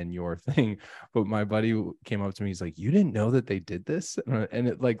choice and your thing. But my buddy came up to me. He's like, "You didn't know that they did this?" And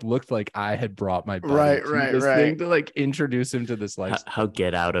it like looked like I had brought my buddy to this thing to like introduce him to this life. How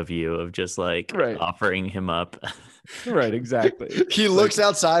get out of you of just like offering him up. Right, exactly. He looks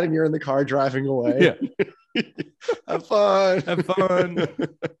outside and you're in the car driving away. Yeah. Have fun. Have fun.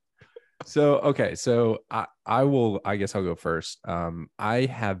 So, okay. So I guess I'll go first. I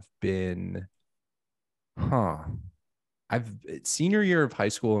have been, senior year of high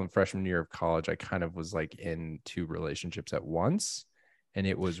school and freshman year of college, I kind of was like in two relationships at once, and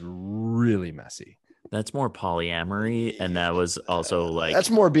it was really messy. That's more polyamory, and that was also like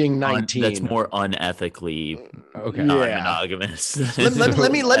that's more being 19. That's more unethically non-monogamous.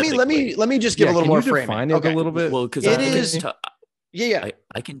 Let me just give a little more framing. Define it a little bit. Well, because it is.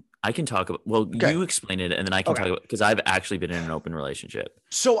 I can talk about. Well, you explain it, and then I can talk about, because I've actually been in an open relationship.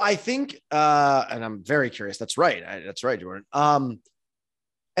 So I think, and I'm very curious. That's right. That's right, Jordan.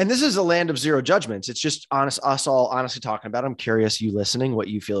 And this is a land of zero judgments. It's just us all honestly talking about it. I'm curious, you listening, what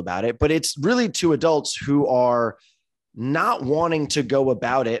you feel about it. But it's really two adults who are not wanting to go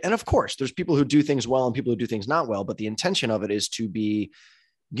about it. And of course, there's people who do things well and people who do things not well. But the intention of it is to be,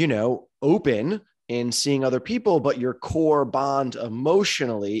 you know, open in seeing other people, but your core bond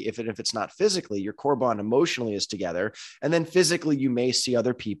emotionally, if it's not physically, your core bond emotionally is together. And then physically, you may see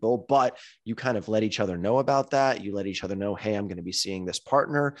other people, but you kind of let each other know about that. You let each other know, hey, I'm going to be seeing this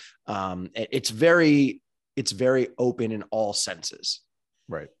partner. It's very open in all senses.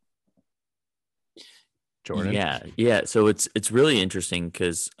 Right. Jordan. Yeah. So it's really interesting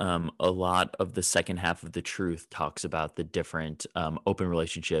because a lot of the second half of The Truth talks about the different open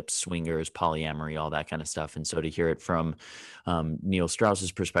relationships, swingers, polyamory, all that kind of stuff. And so to hear it from Neil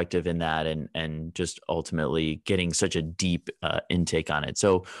Strauss's perspective in that, and just ultimately getting such a deep intake on it.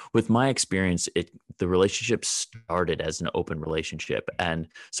 So with my experience, the relationship started as an open relationship. And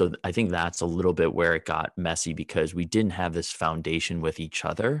so I think that's a little bit where it got messy, because we didn't have this foundation with each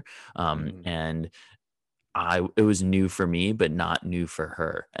other. And it was new for me, but not new for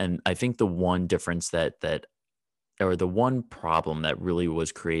her. And I think the one difference or the one problem that really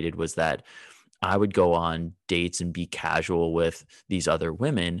was created was that I would go on dates and be casual with these other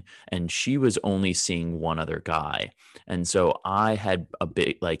women, and she was only seeing one other guy. And so I had a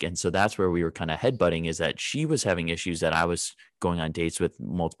bit like, and so that's where we were kind of headbutting, is that she was having issues that I was going on dates with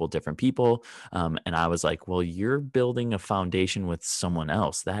multiple different people. And I was like, well, you're building a foundation with someone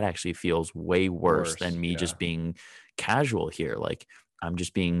else. That actually feels way worse than me just being casual here. Like, I'm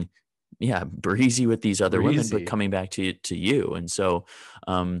just being, breezy with these other women, but coming back to you. And so,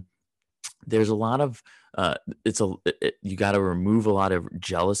 there's a lot of, you got to remove a lot of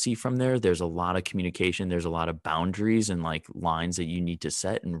jealousy from there. There's a lot of communication. There's a lot of boundaries and like lines that you need to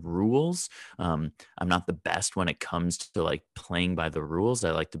set and rules. I'm not the best when it comes to like playing by the rules.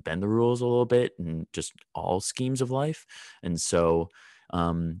 I like to bend the rules a little bit and just all schemes of life. And so,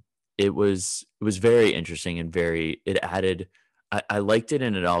 it was very interesting and it added, I liked it.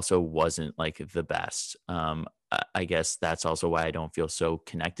 And it also wasn't like the best. I guess that's also why I don't feel so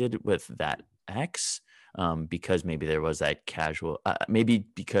connected with that ex, because maybe there was that casual, maybe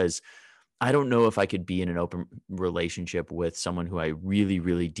because I don't know if I could be in an open relationship with someone who I really,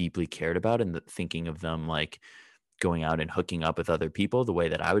 really deeply cared about, and thinking of them like going out and hooking up with other people the way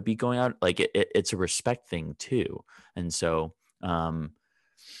that I would be going out. Like it's a respect thing too. And so,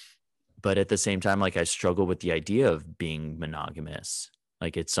 but at the same time, like I struggle with the idea of being monogamous.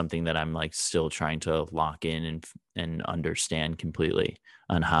 Like it's something that I'm like still trying to lock in and understand completely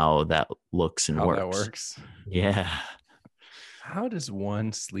on how that looks and how that works. works. Yeah. How does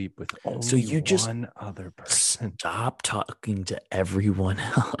one sleep with only one other person? Stop talking to everyone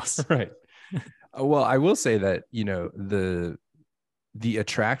else. Right. Well, I will say that, the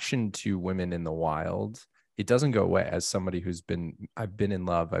attraction to women in the wild, it doesn't go away. As somebody I've been in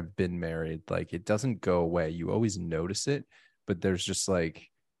love, I've been married, like it doesn't go away. You always notice it. But there's just like,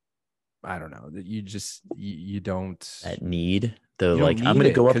 I don't know, that you don't, that need though. Like I'm going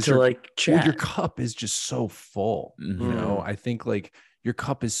to go up to like chat. Your cup is just so full. I think like your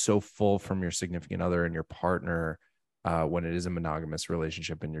cup is so full from your significant other and your partner, when it is a monogamous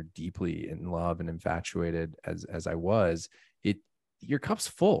relationship and you're deeply in love and infatuated as I was, your cup's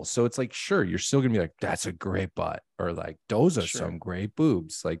full. So it's like, sure, you're still gonna be like, that's a great butt, or like, those are some great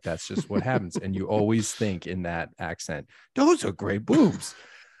boobs. Like that's just what happens. And you always think in that accent, those are great boobs.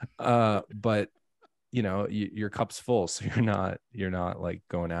 But your cup's full, so you're not like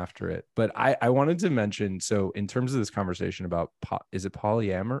going after it. But I wanted to mention, so in terms of this conversation about is it how do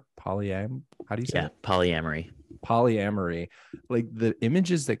you say it? Polyamory, like the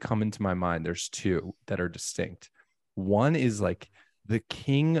images that come into my mind, there's two that are distinct. One is like the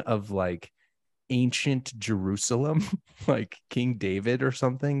king of like ancient Jerusalem, like King David or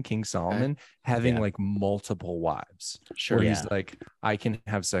something, King Solomon, having like multiple wives. Sure. Where he's like, I can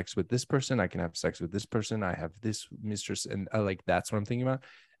have sex with this person, I can have sex with this person, I have this mistress, and like that's what I'm thinking about.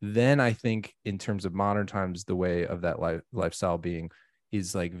 Then I think in terms of modern times, the way of that lifestyle being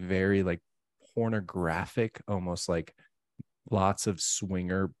is like very like pornographic, almost like lots of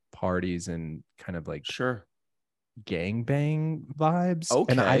swinger parties and kind of like gangbang vibes.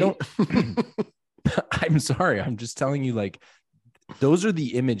 Okay. And I don't I'm sorry, I'm just telling you, like those are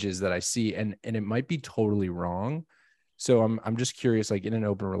the images that I see, and it might be totally wrong. So I'm just curious, like in an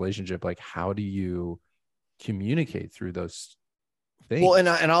open relationship, like how do you communicate through those things? Well,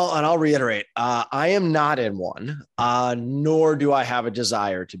 and I'll reiterate, I am not in one, nor do I have a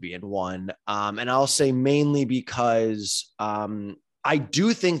desire to be in one. And I'll say mainly because I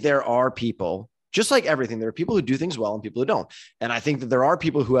do think there are people, just like everything, there are people who do things well and people who don't. And I think that there are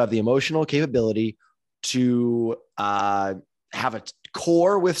people who have the emotional capability to have a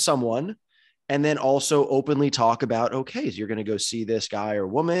core with someone and then also openly talk about, okay, so you're going to go see this guy or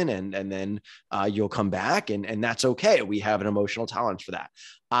woman, and then you'll come back, and that's okay. We have an emotional tolerance for that.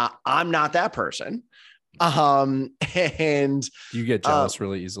 I'm not that person. And do you get jealous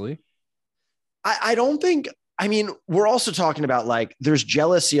really easily? I don't think. I mean, we're also talking about like, there's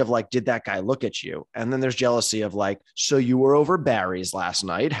jealousy of like, did that guy look at you? And then there's jealousy of like, so you were over Barry's last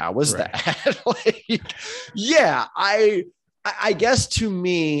night. How was that? Like, yeah, I guess to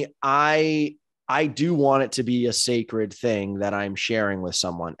me, I do want it to be a sacred thing that I'm sharing with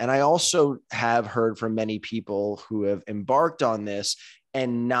someone. And I also have heard from many people who have embarked on this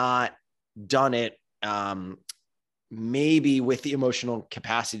and not done it, maybe with the emotional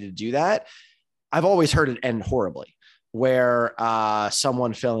capacity to do that. I've always heard it end horribly, where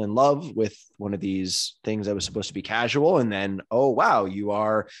someone fell in love with one of these things that was supposed to be casual. And then, oh, wow, you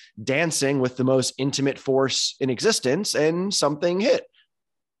are dancing with the most intimate force in existence, and something hit.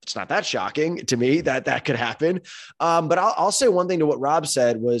 It's not that shocking to me that could happen. But I'll say one thing to what Rob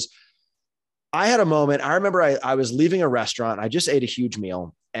said was, I had a moment. I remember I was leaving a restaurant. I just ate a huge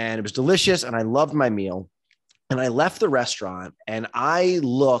meal, and it was delicious. And I loved my meal. And I left the restaurant and I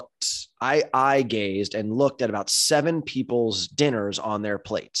gazed and looked at about 7 people's dinners on their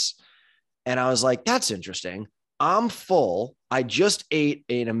plates. And I was like, that's interesting. I'm full. I just ate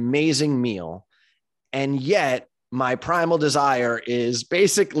an amazing meal. And yet my primal desire is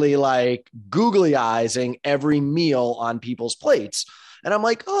basically like googly eyesing every meal on people's plates. And I'm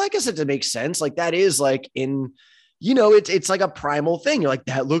like, oh, I guess it makes sense. Like that is like it's like a primal thing. You're like,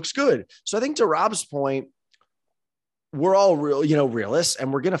 that looks good. So I think to Rob's point, we're all realists,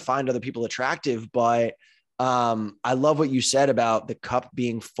 and we're going to find other people attractive. But I love what you said about the cup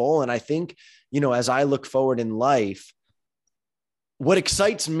being full. And I think, as I look forward in life, what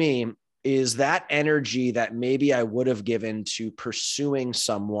excites me is that energy that maybe I would have given to pursuing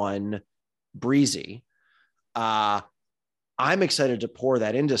someone breezy. I'm excited to pour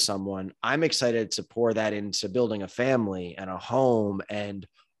that into someone. I'm excited to pour that into building a family and a home and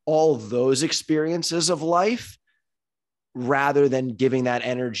all those experiences of life, rather than giving that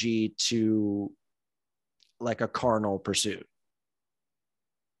energy to like a carnal pursuit.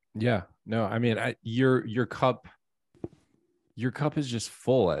 Yeah, no, I mean, your cup is just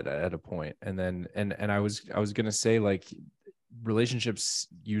full at a point. And then, and I was going to say, like, relationships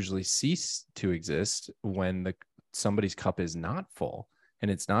usually cease to exist when somebody's cup is not full and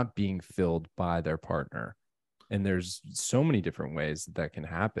it's not being filled by their partner. And there's so many different ways that can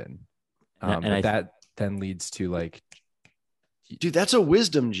happen. That then leads to like, dude, that's a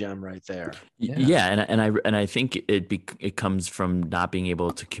wisdom gem right there. Yeah, and I think it comes from not being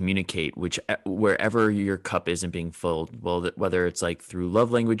able to communicate, which wherever your cup isn't being filled, well, whether it's like through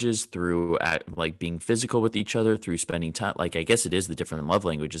love languages, through like being physical with each other, through spending time. Like I guess it is the different love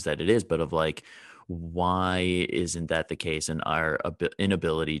languages that it is, but of like, why isn't that the case in our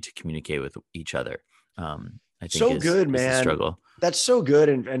inability to communicate with each other? I think so good, man. Is the struggle. That's so good,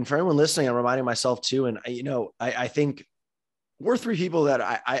 and for everyone listening, I'm reminding myself too. And I think we're 3 people that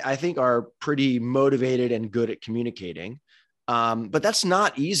I think are pretty motivated and good at communicating. But that's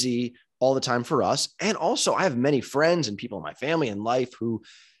not easy all the time for us. And also I have many friends and people in my family and life who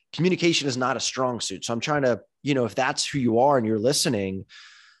communication is not a strong suit. So I'm trying to, if that's who you are and you're listening,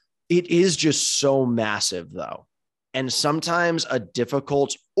 it is just so massive though. And sometimes a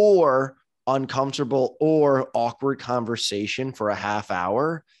difficult or uncomfortable or awkward conversation for a half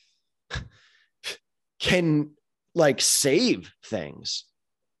hour can like save things.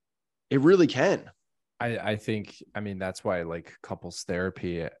 It really can. I think, I mean, that's why like couples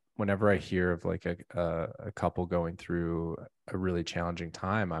therapy, whenever I hear of like a couple going through a really challenging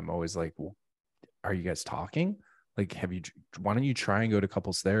time, I'm always like, well, are you guys talking? Like, why don't you try and go to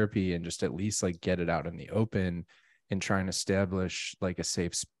couples therapy and just at least like get it out in the open and try and establish like a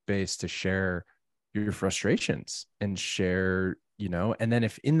safe space to share your frustrations and share, and then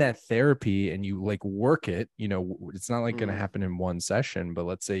if in that therapy and you like work it, it's not like going to happen in one session, but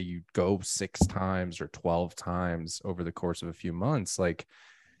let's say you go 6 times or 12 times over the course of a few months, like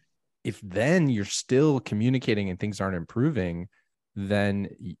if then you're still communicating and things aren't improving, then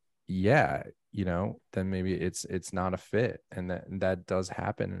yeah, then maybe it's not a fit, and that does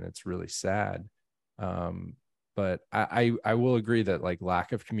happen, and it's really sad. But I will agree that like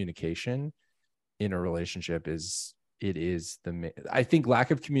lack of communication in a relationship I think lack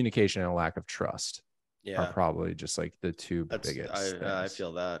of communication and a lack of trust are probably just like the two biggest. I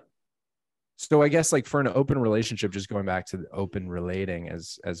feel that. So I guess like for an open relationship, just going back to the open relating,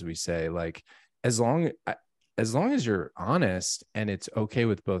 as we say, like as long as you're honest and it's okay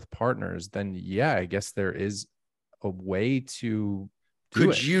with both partners, then yeah, I guess there is a way to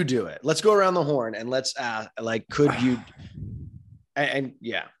could you do it? Let's go around the horn and let's ask, like, could you? And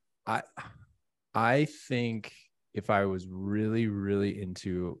yeah, I think if I was really, really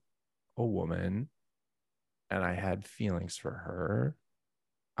into a woman and I had feelings for her,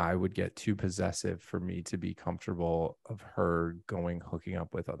 I would get too possessive for me to be comfortable of her hooking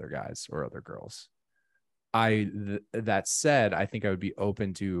up with other guys or other girls. That said, I think I would be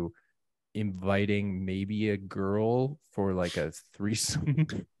open to inviting maybe a girl for like a threesome.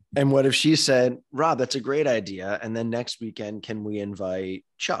 And what if she said, Rob, that's a great idea, and then next weekend can we invite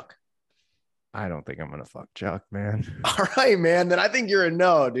Chuck? I don't think I'm gonna fuck Chuck, man. All right, man. Then I think you're a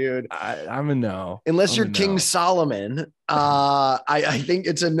no, dude. I'm a no. Unless you're King Solomon, I think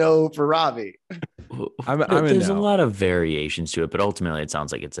it's a no for Robbie. There's a lot of variations to it, but ultimately it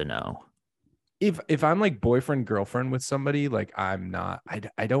sounds like it's a no. If I'm like boyfriend girlfriend with somebody, like I'm not.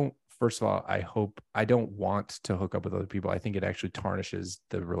 I don't. First of all, I don't want to hook up with other people. I think it actually tarnishes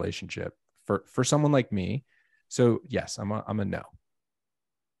the relationship for someone like me. So yes, I'm a no.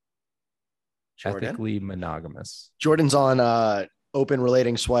 Jordan? Ethically monogamous. Jordan's on open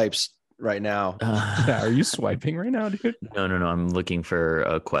relating swipes right now. Yeah, are you swiping right now, dude? No. I'm looking for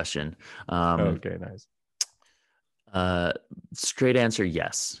a question. Okay, nice. Straight answer,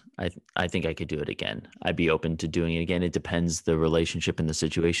 yes. I think I could do it again. I'd be open to doing it again. It depends the relationship and the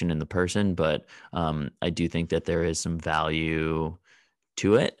situation and the person, but I do think that there is some value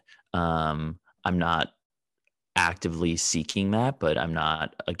to it. I'm not actively seeking that, but I'm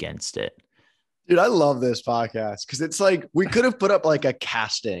not against it. Dude, I love this podcast because it's like we could have put up like a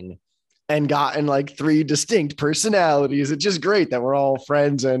casting and gotten like 3 distinct personalities. It's just great that we're all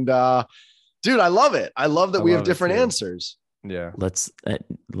friends. And dude, I love it. I love that we have different answers. Yeah. Let's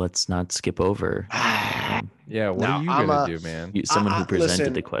not skip over. Yeah. What Now, are you gonna do, man? Someone who presented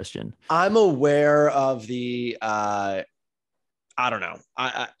listen, the question. I'm aware of the I don't know.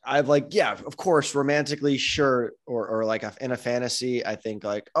 I've like, yeah, of course, romantically, sure. Or like in a fantasy, I think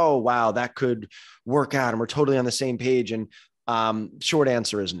like, oh, wow, that could work out. And we're totally on the same page. And short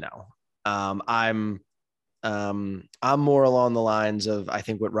answer is no. I'm more along the lines of, I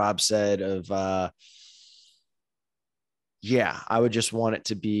think what Rob said of, yeah, I would just want it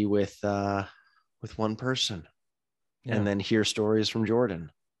to be with one person and then hear stories from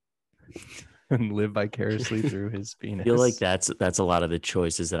Jordan. And live vicariously through his penis. I feel like that's a lot of the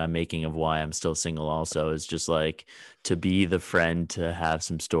choices that I'm making of why I'm still single also is just like to be the friend, to have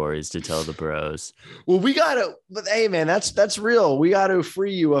some stories to tell the bros. Well, we gotta, but hey man, that's real. We got to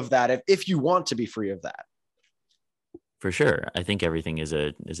free you of that if you want to be free of that. For sure. I think everything is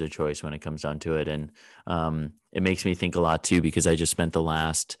a choice when it comes down to it. And it makes me think a lot too, because I just spent the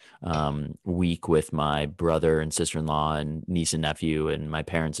last week with my brother and sister-in-law and niece and nephew and my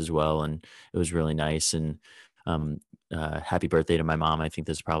parents as well. And it was really nice. And happy birthday to my mom. I think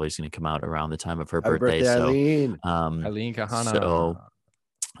this probably is going to come out around the time of her birthday. So Eileen. Eileen Kahana. So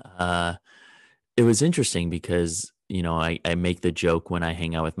it was interesting because, you know, I make the joke when I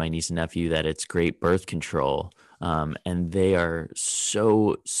hang out with my niece and nephew that it's great birth control. And they are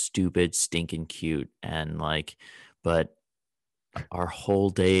so stupid, stinking cute. And like, but our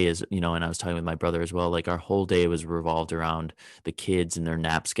whole day is, you know, and I was talking with my brother as well, like our whole day was revolved around the kids and their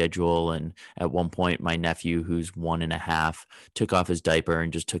nap schedule. And at one point, my nephew, who's 1.5, took off his diaper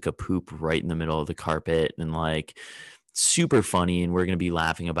and just took a poop right in the middle of the carpet. And like, super funny, and we're going to be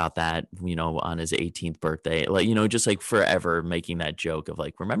laughing about that, you know, on his 18th birthday, like, you know, just like forever making that joke of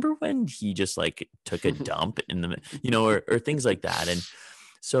like, remember when he just like took a dump in the, you know, or things like that. And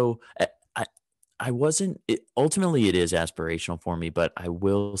so I wasn't, ultimately it is aspirational for me, but I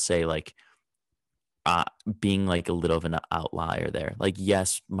will say like being like a little of an outlier there. Like,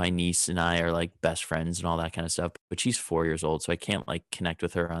 yes, my niece and I are like best friends and all that kind of stuff, but she's 4 years old, so I can't like connect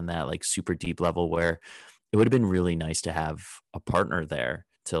with her on that like super deep level where it would have been really nice to have a partner there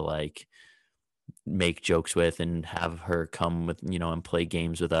to like make jokes with and have her come with, you know, and play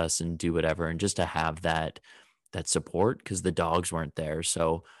games with us and do whatever. And just to have that support, because the dogs weren't there.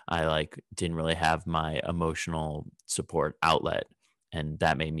 So I like didn't really have my emotional support outlet. And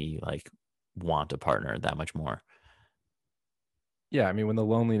that made me like want a partner that much more. Yeah. I mean, when the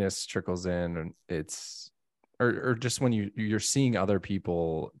loneliness trickles in, it's, or just when you're seeing other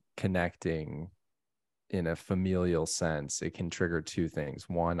people connecting in a familial sense, it can trigger 2 things.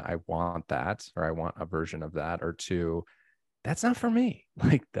 1, I want that, or I want a version of that, or 2, that's not for me.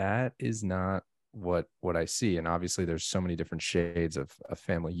 Like that is not what I see. And obviously there's so many different shades of a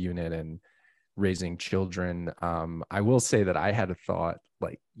family unit and raising children. I will say that I had a thought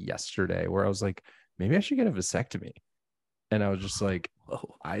like yesterday where I was like, maybe I should get a vasectomy. And I was just like,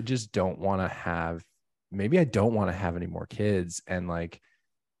 oh, I just don't want to have, maybe I don't want to have any more kids. And like,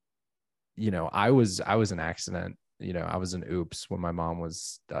 you know, I was an accident, you know, I was an oops when my mom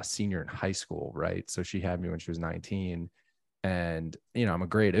was a senior in high school. Right. So she had me when she was 19, and, you know, I'm a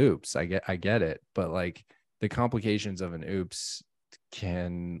great oops. I get it. But like the complications of an oops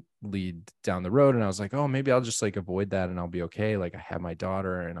can lead down the road. And I was like, oh, maybe I'll just like avoid that and I'll be okay. Like I have my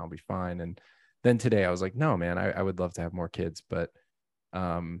daughter and I'll be fine. And then today I was like, no, man, I would love to have more kids, but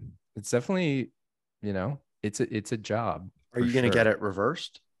it's definitely, you know, it's a job. Are you going to get it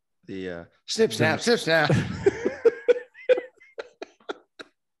reversed? The snip, snap, snip, snap.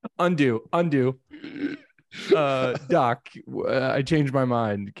 Undo. Doc, I changed my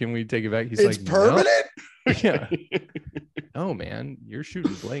mind. Can we take it back? He's it's like, permanent. No. Yeah. Oh man, you're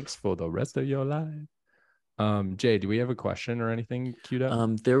shooting blanks for the rest of your life. Jay, do we have a question or anything queued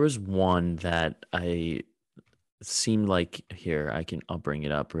up? There was one that I seemed like, here, I'll bring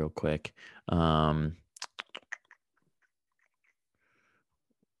it up real quick. By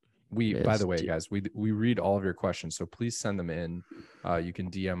the way, guys, we read all of your questions, so please send them in. You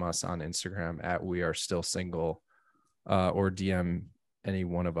can DM us on Instagram at We Are Still Single. or DM any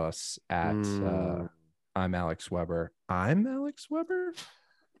one of us at I'm Alex Weber. I'm Alex Weber,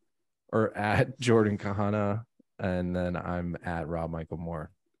 or at Jordan Kahana, and then I'm at Rob Michael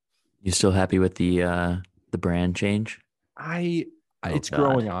Moore. You still happy with the brand change? It's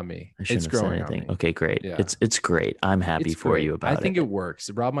growing on me. I shouldn't It's have said growing on anything. me. Okay, great. Yeah. It's great. I'm happy for you about it. I think it works.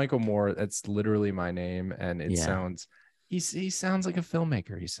 Rob Michael Moore, that's literally my name, and it Yeah. sounds he sounds like a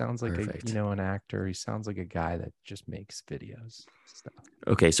filmmaker. He sounds like Perfect. an actor. He sounds like a guy that just makes videos stuff.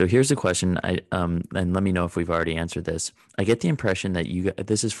 Okay, so here's a question. And let me know if we've already answered this. I get the impression that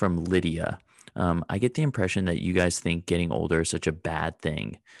this is from Lydia. I get the impression that you guys think getting older is such a bad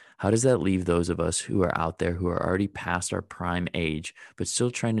thing. How does that leave those of us who are out there who are already past our prime age, but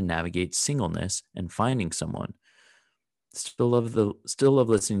still trying to navigate singleness and finding someone? Still love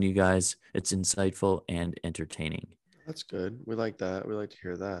listening to you guys. It's insightful and entertaining. That's good. We like that. We like to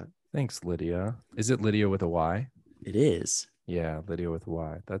hear that. Thanks, Lydia. Is it Lydia with a Y? It is. Yeah, Lydia with a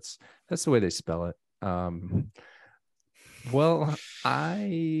Y. That's the way they spell it. Well,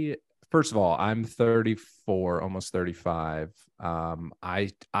 first of all, I'm 34, almost 35.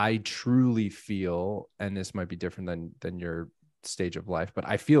 I truly feel, and this might be different than your stage of life, but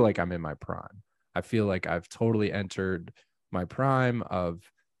I feel like I'm in my prime. I feel like I've totally entered my prime of,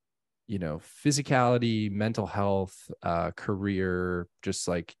 physicality, mental health, career, just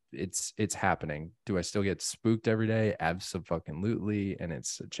like it's happening. Do I still get spooked every day? Absolutely. And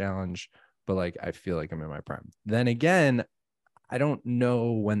it's a challenge, but like, I feel like I'm in my prime. Then again, I don't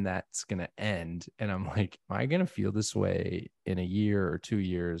know when that's going to end. And I'm like, am I going to feel this way in a year or 2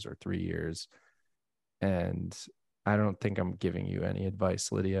 years or 3 years? And I don't think I'm giving you any advice,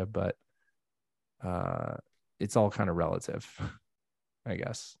 Lydia, but it's all kind of relative, I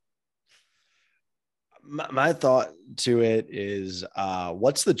guess. My thought to it is,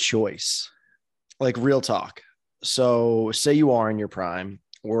 what's the choice? Like, real talk. So say you are in your prime,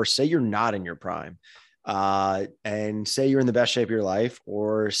 or say you're not in your prime, and say you're in the best shape of your life,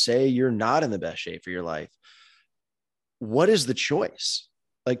 or say you're not in the best shape of your life. What is the choice?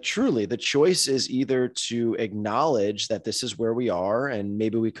 Like, truly, the choice is either to acknowledge that this is where we are, and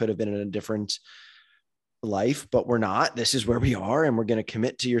maybe we could have been in a different life, but we're not. This is where we are, and we're going to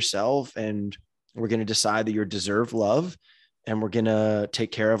commit to yourself, and we're going to decide that you deserve love, and we're going to take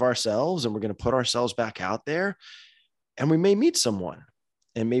care of ourselves, and we're going to put ourselves back out there, and we may meet someone,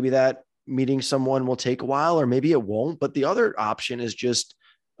 and maybe that meeting someone will take a while, or maybe it won't. But the other option is just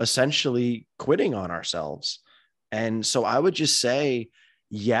essentially quitting on ourselves. And so I would just say,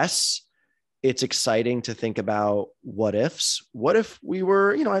 yes, it's exciting to think about what ifs. What if we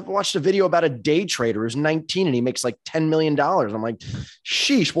were, I've watched a video about a day trader who's 19 and he makes like $10 million. I'm like,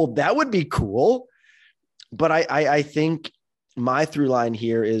 sheesh, well, that would be cool. But I think my through line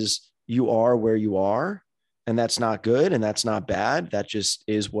here is you are where you are, and that's not good. And that's not bad. That just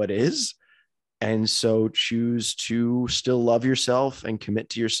is what is. And so choose to still love yourself and commit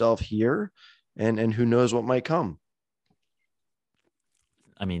to yourself here. And who knows what might come.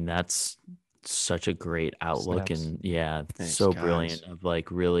 I mean, that's such a great outlook. Snaps. And yeah, Thanks, so guys. brilliant of like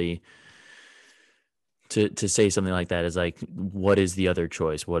really to say something like that is like, what is the other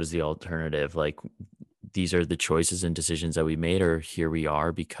choice? What is the alternative? Like, these are the choices and decisions that we made, or here we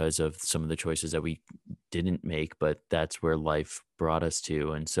are because of some of the choices that we didn't make, but that's where life brought us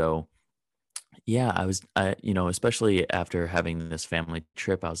to. And so, yeah, especially after having this family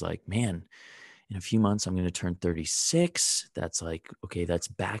trip, I was like, man, in a few months, I'm going to turn 36. That's like, okay, that's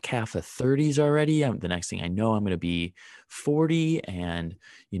back half of 30s already. The next thing I know, I'm going to be 40. And,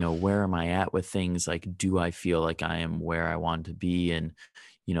 where am I at with things? Like, do I feel like I am where I want to be? And,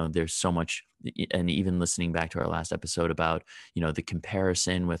 there's so much. And even listening back to our last episode about, the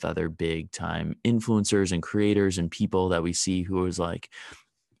comparison with other big time influencers and creators and people that we see who is like,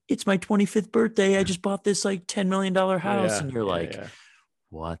 it's my 25th birthday. I just bought this like $10 million house. And you're like,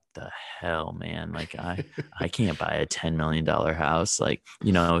 what the hell, man? Like I can't buy a $10 million house, like,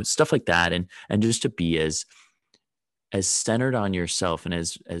 stuff like that. And just to be as centered on yourself and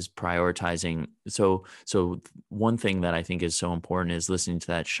as prioritizing. So one thing that I think is so important is listening to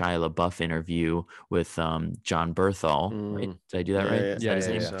that Shia LaBeouf interview with John Berthal, right? Did I do that right?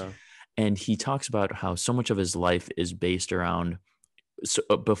 Yeah. So. And he talks about how so much of his life is based around, so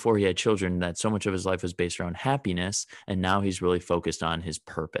before he had children, that so much of his life was based around happiness. And now he's really focused on his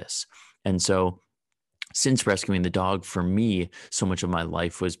purpose. And so since rescuing the dog, for me, so much of my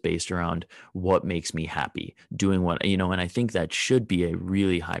life was based around what makes me happy, doing what, and I think that should be a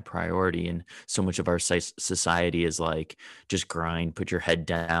really high priority. And so much of our society is like, just grind, put your head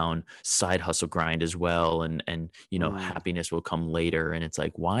down, side hustle grind as well. And happiness will come later. And it's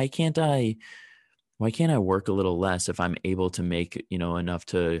like, why can't I why can't I work a little less if I'm able to make, enough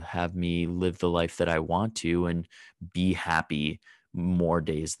to have me live the life that I want to and be happy more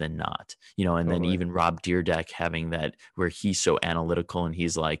days than not, and then Totally. even Rob Dyrdek having that where he's so analytical and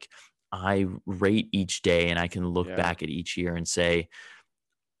he's like, I rate each day and I can look back at each year and say,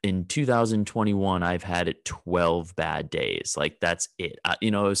 in 2021, I've had 12 bad days. Like that's it.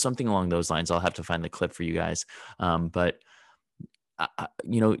 Something along those lines. I'll have to find the clip for you guys. But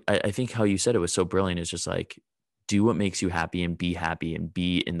I think how you said it was so brilliant. It's just like, do what makes you happy and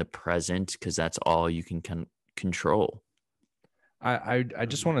be in the present, because that's all you can control. I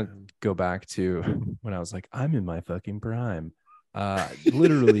just want to go back to when I was like, I'm in my fucking prime.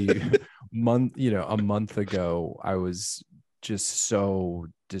 Literally a month ago, I was just so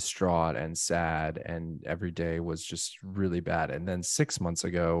distraught and sad, and every day was just really bad. And then 6 months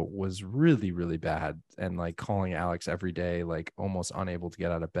ago was really, really bad, and like calling Alex every day, like almost unable to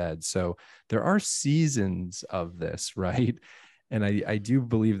get out of bed. So there are seasons of this, right? And I do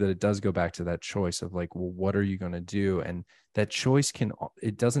believe that it does go back to that choice of like, well, what are you going to do? And that choice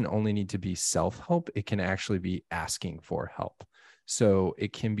it doesn't only need to be self-help. It can actually be asking for help. So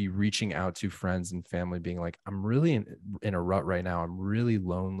it can be reaching out to friends and family, being like, I'm really in a rut right now. I'm really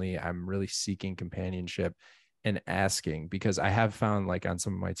lonely. I'm really seeking companionship, and asking, because I have found, like, on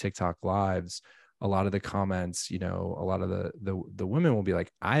some of my TikTok lives, a lot of the comments, a lot of the women will be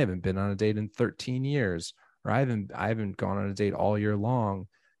like, I haven't been on a date in 13 years, or I haven't gone on a date all year long,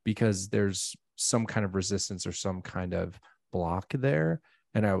 because there's some kind of resistance or some kind of block there.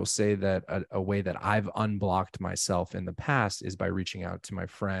 And I will say that a way that I've unblocked myself in the past is by reaching out to my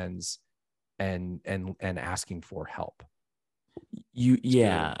friends and asking for help.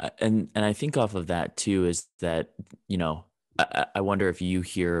 And I think off of that too is that, I wonder if you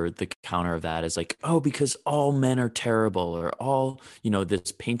hear the counter of that as like, oh, because all men are terrible, or all,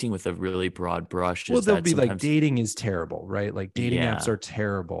 this painting with a really broad brush. Well, they'll be like, dating is terrible, right? Like dating apps are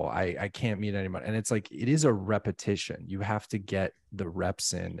terrible. I can't meet anyone. And it's like, it is a repetition. You have to get the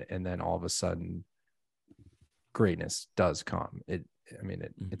reps in, and then all of a sudden greatness does come.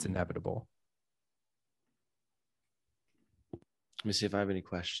 It's inevitable. Let me see if I have any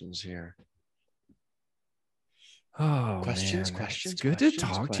questions here. Oh, questions. It's good to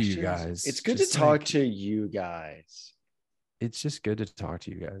talk to you guys. It's good to talk to you guys. It's just good to talk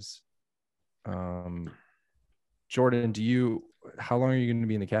to you guys. Jordan, how long are you going to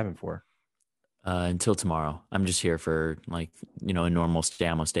be in the cabin for? Until tomorrow. I'm just here for a normal stay.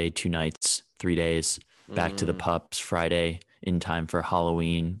 I'm gonna stay 2 nights, 3 days, back to the pups Friday in time for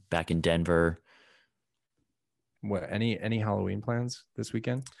Halloween, back in Denver. What, any Halloween plans this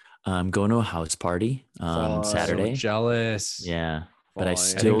weekend? I'm going to a house party on Saturday. So jealous. Yeah. But I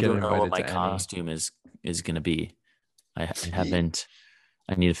still don't know what my costume is going to be. I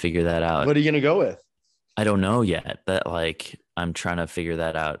need to figure that out. What are you going to go with? I don't know yet, but like, I'm trying to figure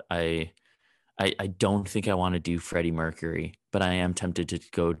that out. I don't think I want to do Freddie Mercury, but I am tempted to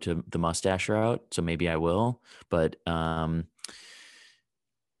go to the mustache route. So maybe I will, but,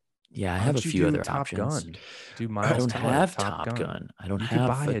 yeah, I have a few other options. Gun? I don't have Top Gun. I don't have. You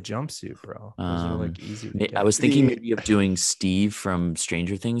could buy a jumpsuit, bro. Those are like easy. I was thinking maybe of doing Steve from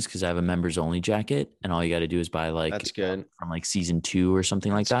Stranger Things, because I have a members only jacket, and all you got to do is buy like that's good from like season 2 or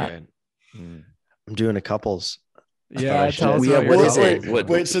something like that. I'm doing a couples. Yeah, what is it?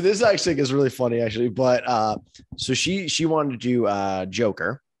 Wait, so this actually is really funny, actually. But so she wanted to do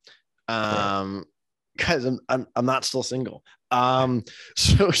Joker, guys. I'm not still single.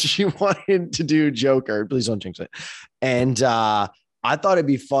 So she wanted to do Joker. Please don't jinx it. And I thought it'd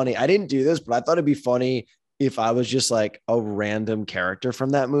be funny. I didn't do this, but I thought it'd be funny if I was just like a random character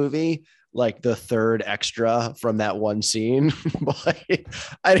from that movie, like the third extra from that one scene. But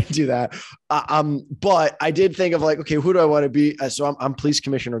I didn't do that. But I did think of like, okay, who do I want to be? So I'm Police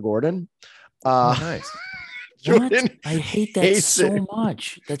Commissioner Gordon. Nice. Jordan, I hate that so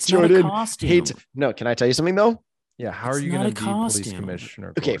much. That's Jordan not a costume. No, can I tell you something though? Yeah, how are you going to be Police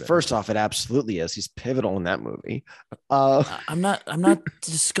Commissioner Gordon? Okay, first off, it absolutely is. He's pivotal in that movie. I'm not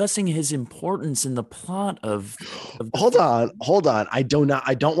discussing his importance in the plot of Hold on. I don't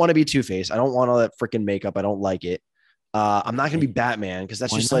want to be Two-Face. I don't want all that freaking makeup. I don't like it. I'm not going to be Batman, because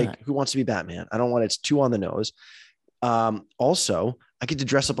that's just like, who wants to be Batman? I don't want it's too on the nose. Also, I get to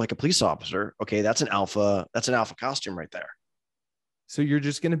dress up like a police officer. Okay, that's an alpha costume right there. So you're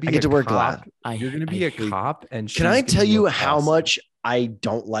just going to be I get to wear glass. You're going to be a cop. And can I tell you how much I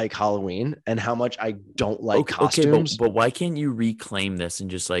don't like Halloween and how much I don't like Okay, costumes. but why can't you reclaim this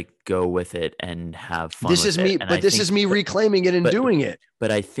and just like go with it and have fun? This with is it? me, And but I this think- is me reclaiming it and but- doing it. But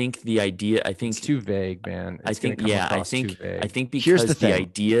I think the idea, I think It's too vague, man. I It's gonna think, come yeah, I across too think, vague. I think Here's because the the thing.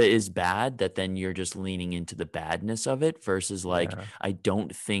 idea is bad, that then you're just leaning into the badness of it versus like, Yeah. I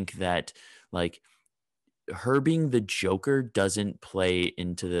don't think that like her being the Joker doesn't play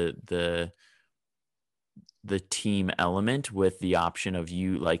into the team element with the option of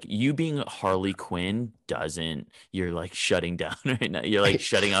you being Harley Quinn you're like shutting down right now. You're like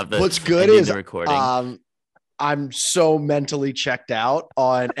shutting off What's good ending is the recording. I'm so mentally checked out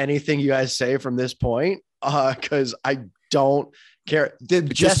on anything you guys say from this point because I don't care. The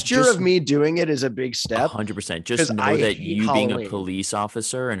gesture just- of me doing it is a big step. 100%. 'cause Just know I that hate you being a Halloween. police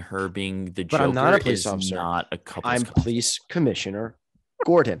officer and her being the But Joker I'm not a police is officer. not a couple. I'm police commissioner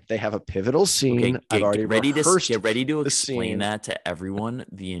Gordon. They have a pivotal scene. Okay, I've already get ready rehearsed. to the explain scene. that to everyone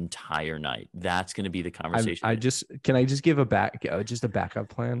the entire night. That's going to be the conversation. Can I just give a backup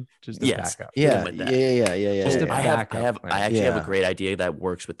plan? Just a Yes. backup. Hit 'em Yeah, with yeah, that. yeah. Just a I backup plan. actually have a Yeah. great idea that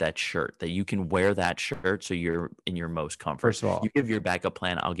works with that shirt. That you can wear that shirt so you're in your most comfort. First of all, you give your backup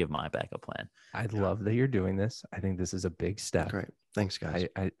plan. I'll give my backup plan. I love that you're doing this. I think this is a big step. Great. Thanks, guys.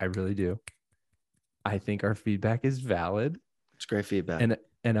 I really do. I think our feedback is valid. It's great feedback.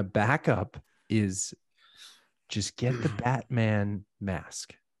 And a backup is just get the Batman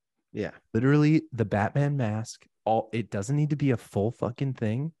mask. Yeah. Literally the Batman mask. It doesn't need to be a full fucking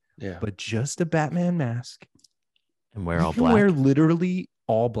thing, Yeah. but just a Batman mask. And wear You all can black. wear literally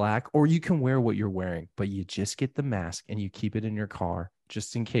all black, or you can wear what you're wearing, but you just get the mask and you keep it in your car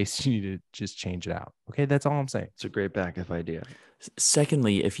just in case you need to just change it out. Okay, that's all I'm saying. It's a great backup idea.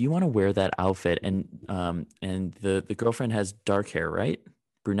 Secondly, if you want to wear that outfit and the girlfriend has dark hair, right?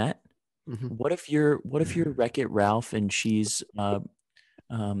 Brunette. Mhm. What if you're Wreck-It Ralph and she's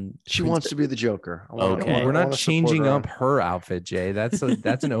She wants to be the Joker. Okay. We're not changing up her outfit, Jay. That's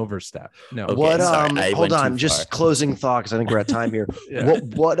an overstep. No. Okay, What sorry, I hold went on, too just far. closing thought because I think we're at time here. Yeah.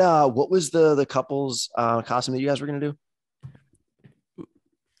 What was the couple's costume that you guys were gonna do?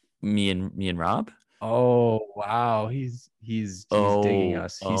 me and Rob. Oh wow, he's digging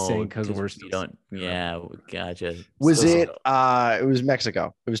us. He's saying because we're we still don't. Yeah, gotcha. Was So- it it was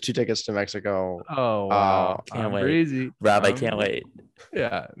Mexico. It was 2 tickets to Mexico. Oh wow, Can't I'm wait. crazy. Rob? I I'm can't wait.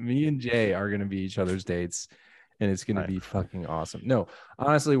 Yeah, me and Jay are gonna be each other's dates, and it's gonna Right. be fucking awesome. No,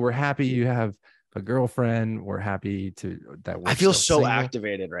 honestly, we're happy you have a girlfriend. We're happy that we're I feel still so single.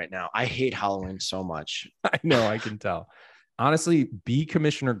 activated right now. I hate Halloween so much. I know, I can tell. Honestly, be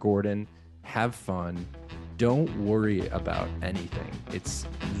Commissioner Gordon. Have fun. Don't worry about anything. It's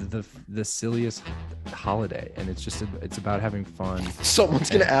the silliest holiday, and it's about having fun. Someone's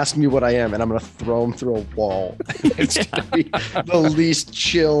gonna ask me what I am, and I'm gonna throw him through a wall. It's gonna be the least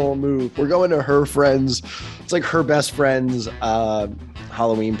chill move. We're going to her friend's. It's like her best friend's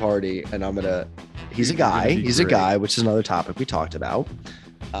Halloween party, and he's a You're gonna guy. be He's a great. guy, which is another topic we talked about.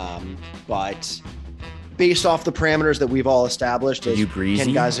 But based off the parameters that we've all established, Are as you breezy?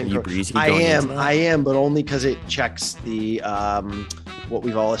 Ken guys Are and you Cro- breezy? I going am, into that? I am, but only because it checks the what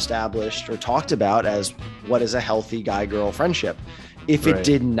we've all established or talked about as what is a healthy guy-girl friendship. If Right. it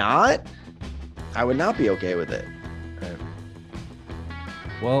did not, I would not be okay with it.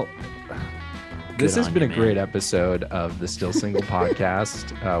 Well, this has on been you, a great man. episode of the Still Single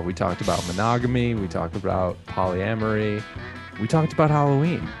podcast. We talked about monogamy. We talked about polyamory. We talked about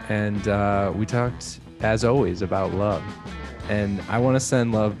Halloween. And we talked, as always, about love. And I want to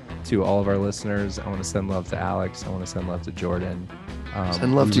send love to all of our listeners. I want to send love to Alex. I want to send love to Jordan.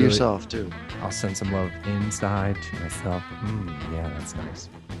 Send love we to really- yourself too. I'll send some love inside to myself. Yeah, that's nice.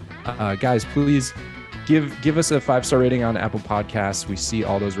 Guys, please give us a 5-star rating on Apple Podcasts. We see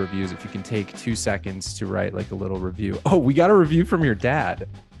all those reviews. If you can take 2 seconds to write like a little review. Oh, we got a review from your dad.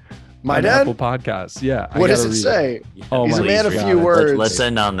 My on dad. Apple Podcasts. Yeah. I What does gotta it read say? Yeah, Oh He's my a man of God. few words. Let's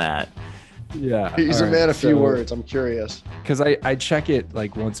end on that. Yeah. He's all a man right, of few so- words. I'm curious. Because I check it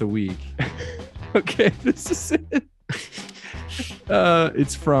like once a week. Okay, this is it.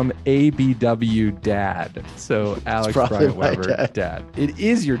 It's from ABW Dad. So Alex probably Bryant my Weber dad. dad. It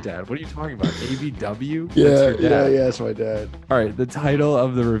is your dad. What are you talking about? ABW? That's Yeah, your dad. yeah, it's my dad. All right. The title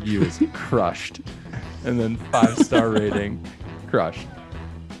of the review is Crushed. And then 5-star rating, Crushed.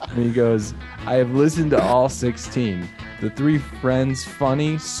 And he goes, I have listened to all 16. The 3 friends,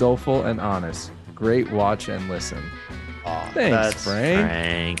 funny, soulful, and honest. Great watch and listen. Aw, Thanks, that's- Frank.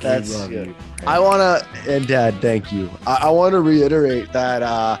 Frank. That's We love good. you, I Frank. want to, and Dad, thank you. I want to reiterate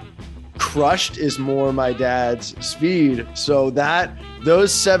that crushed is more my dad's speed. So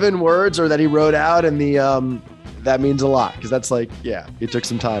those 7 words, or that he wrote out in that means a lot because that's like, yeah, he took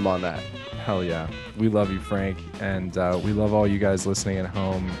some time on that. Hell yeah. We love you, Frank. And we love all you guys listening at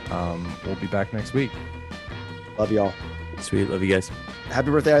home. We'll be back next week. Love y'all. Sweet. Love you guys. Happy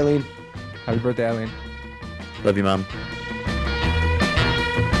birthday, Eileen. Happy birthday, Eileen. Love you, Mom.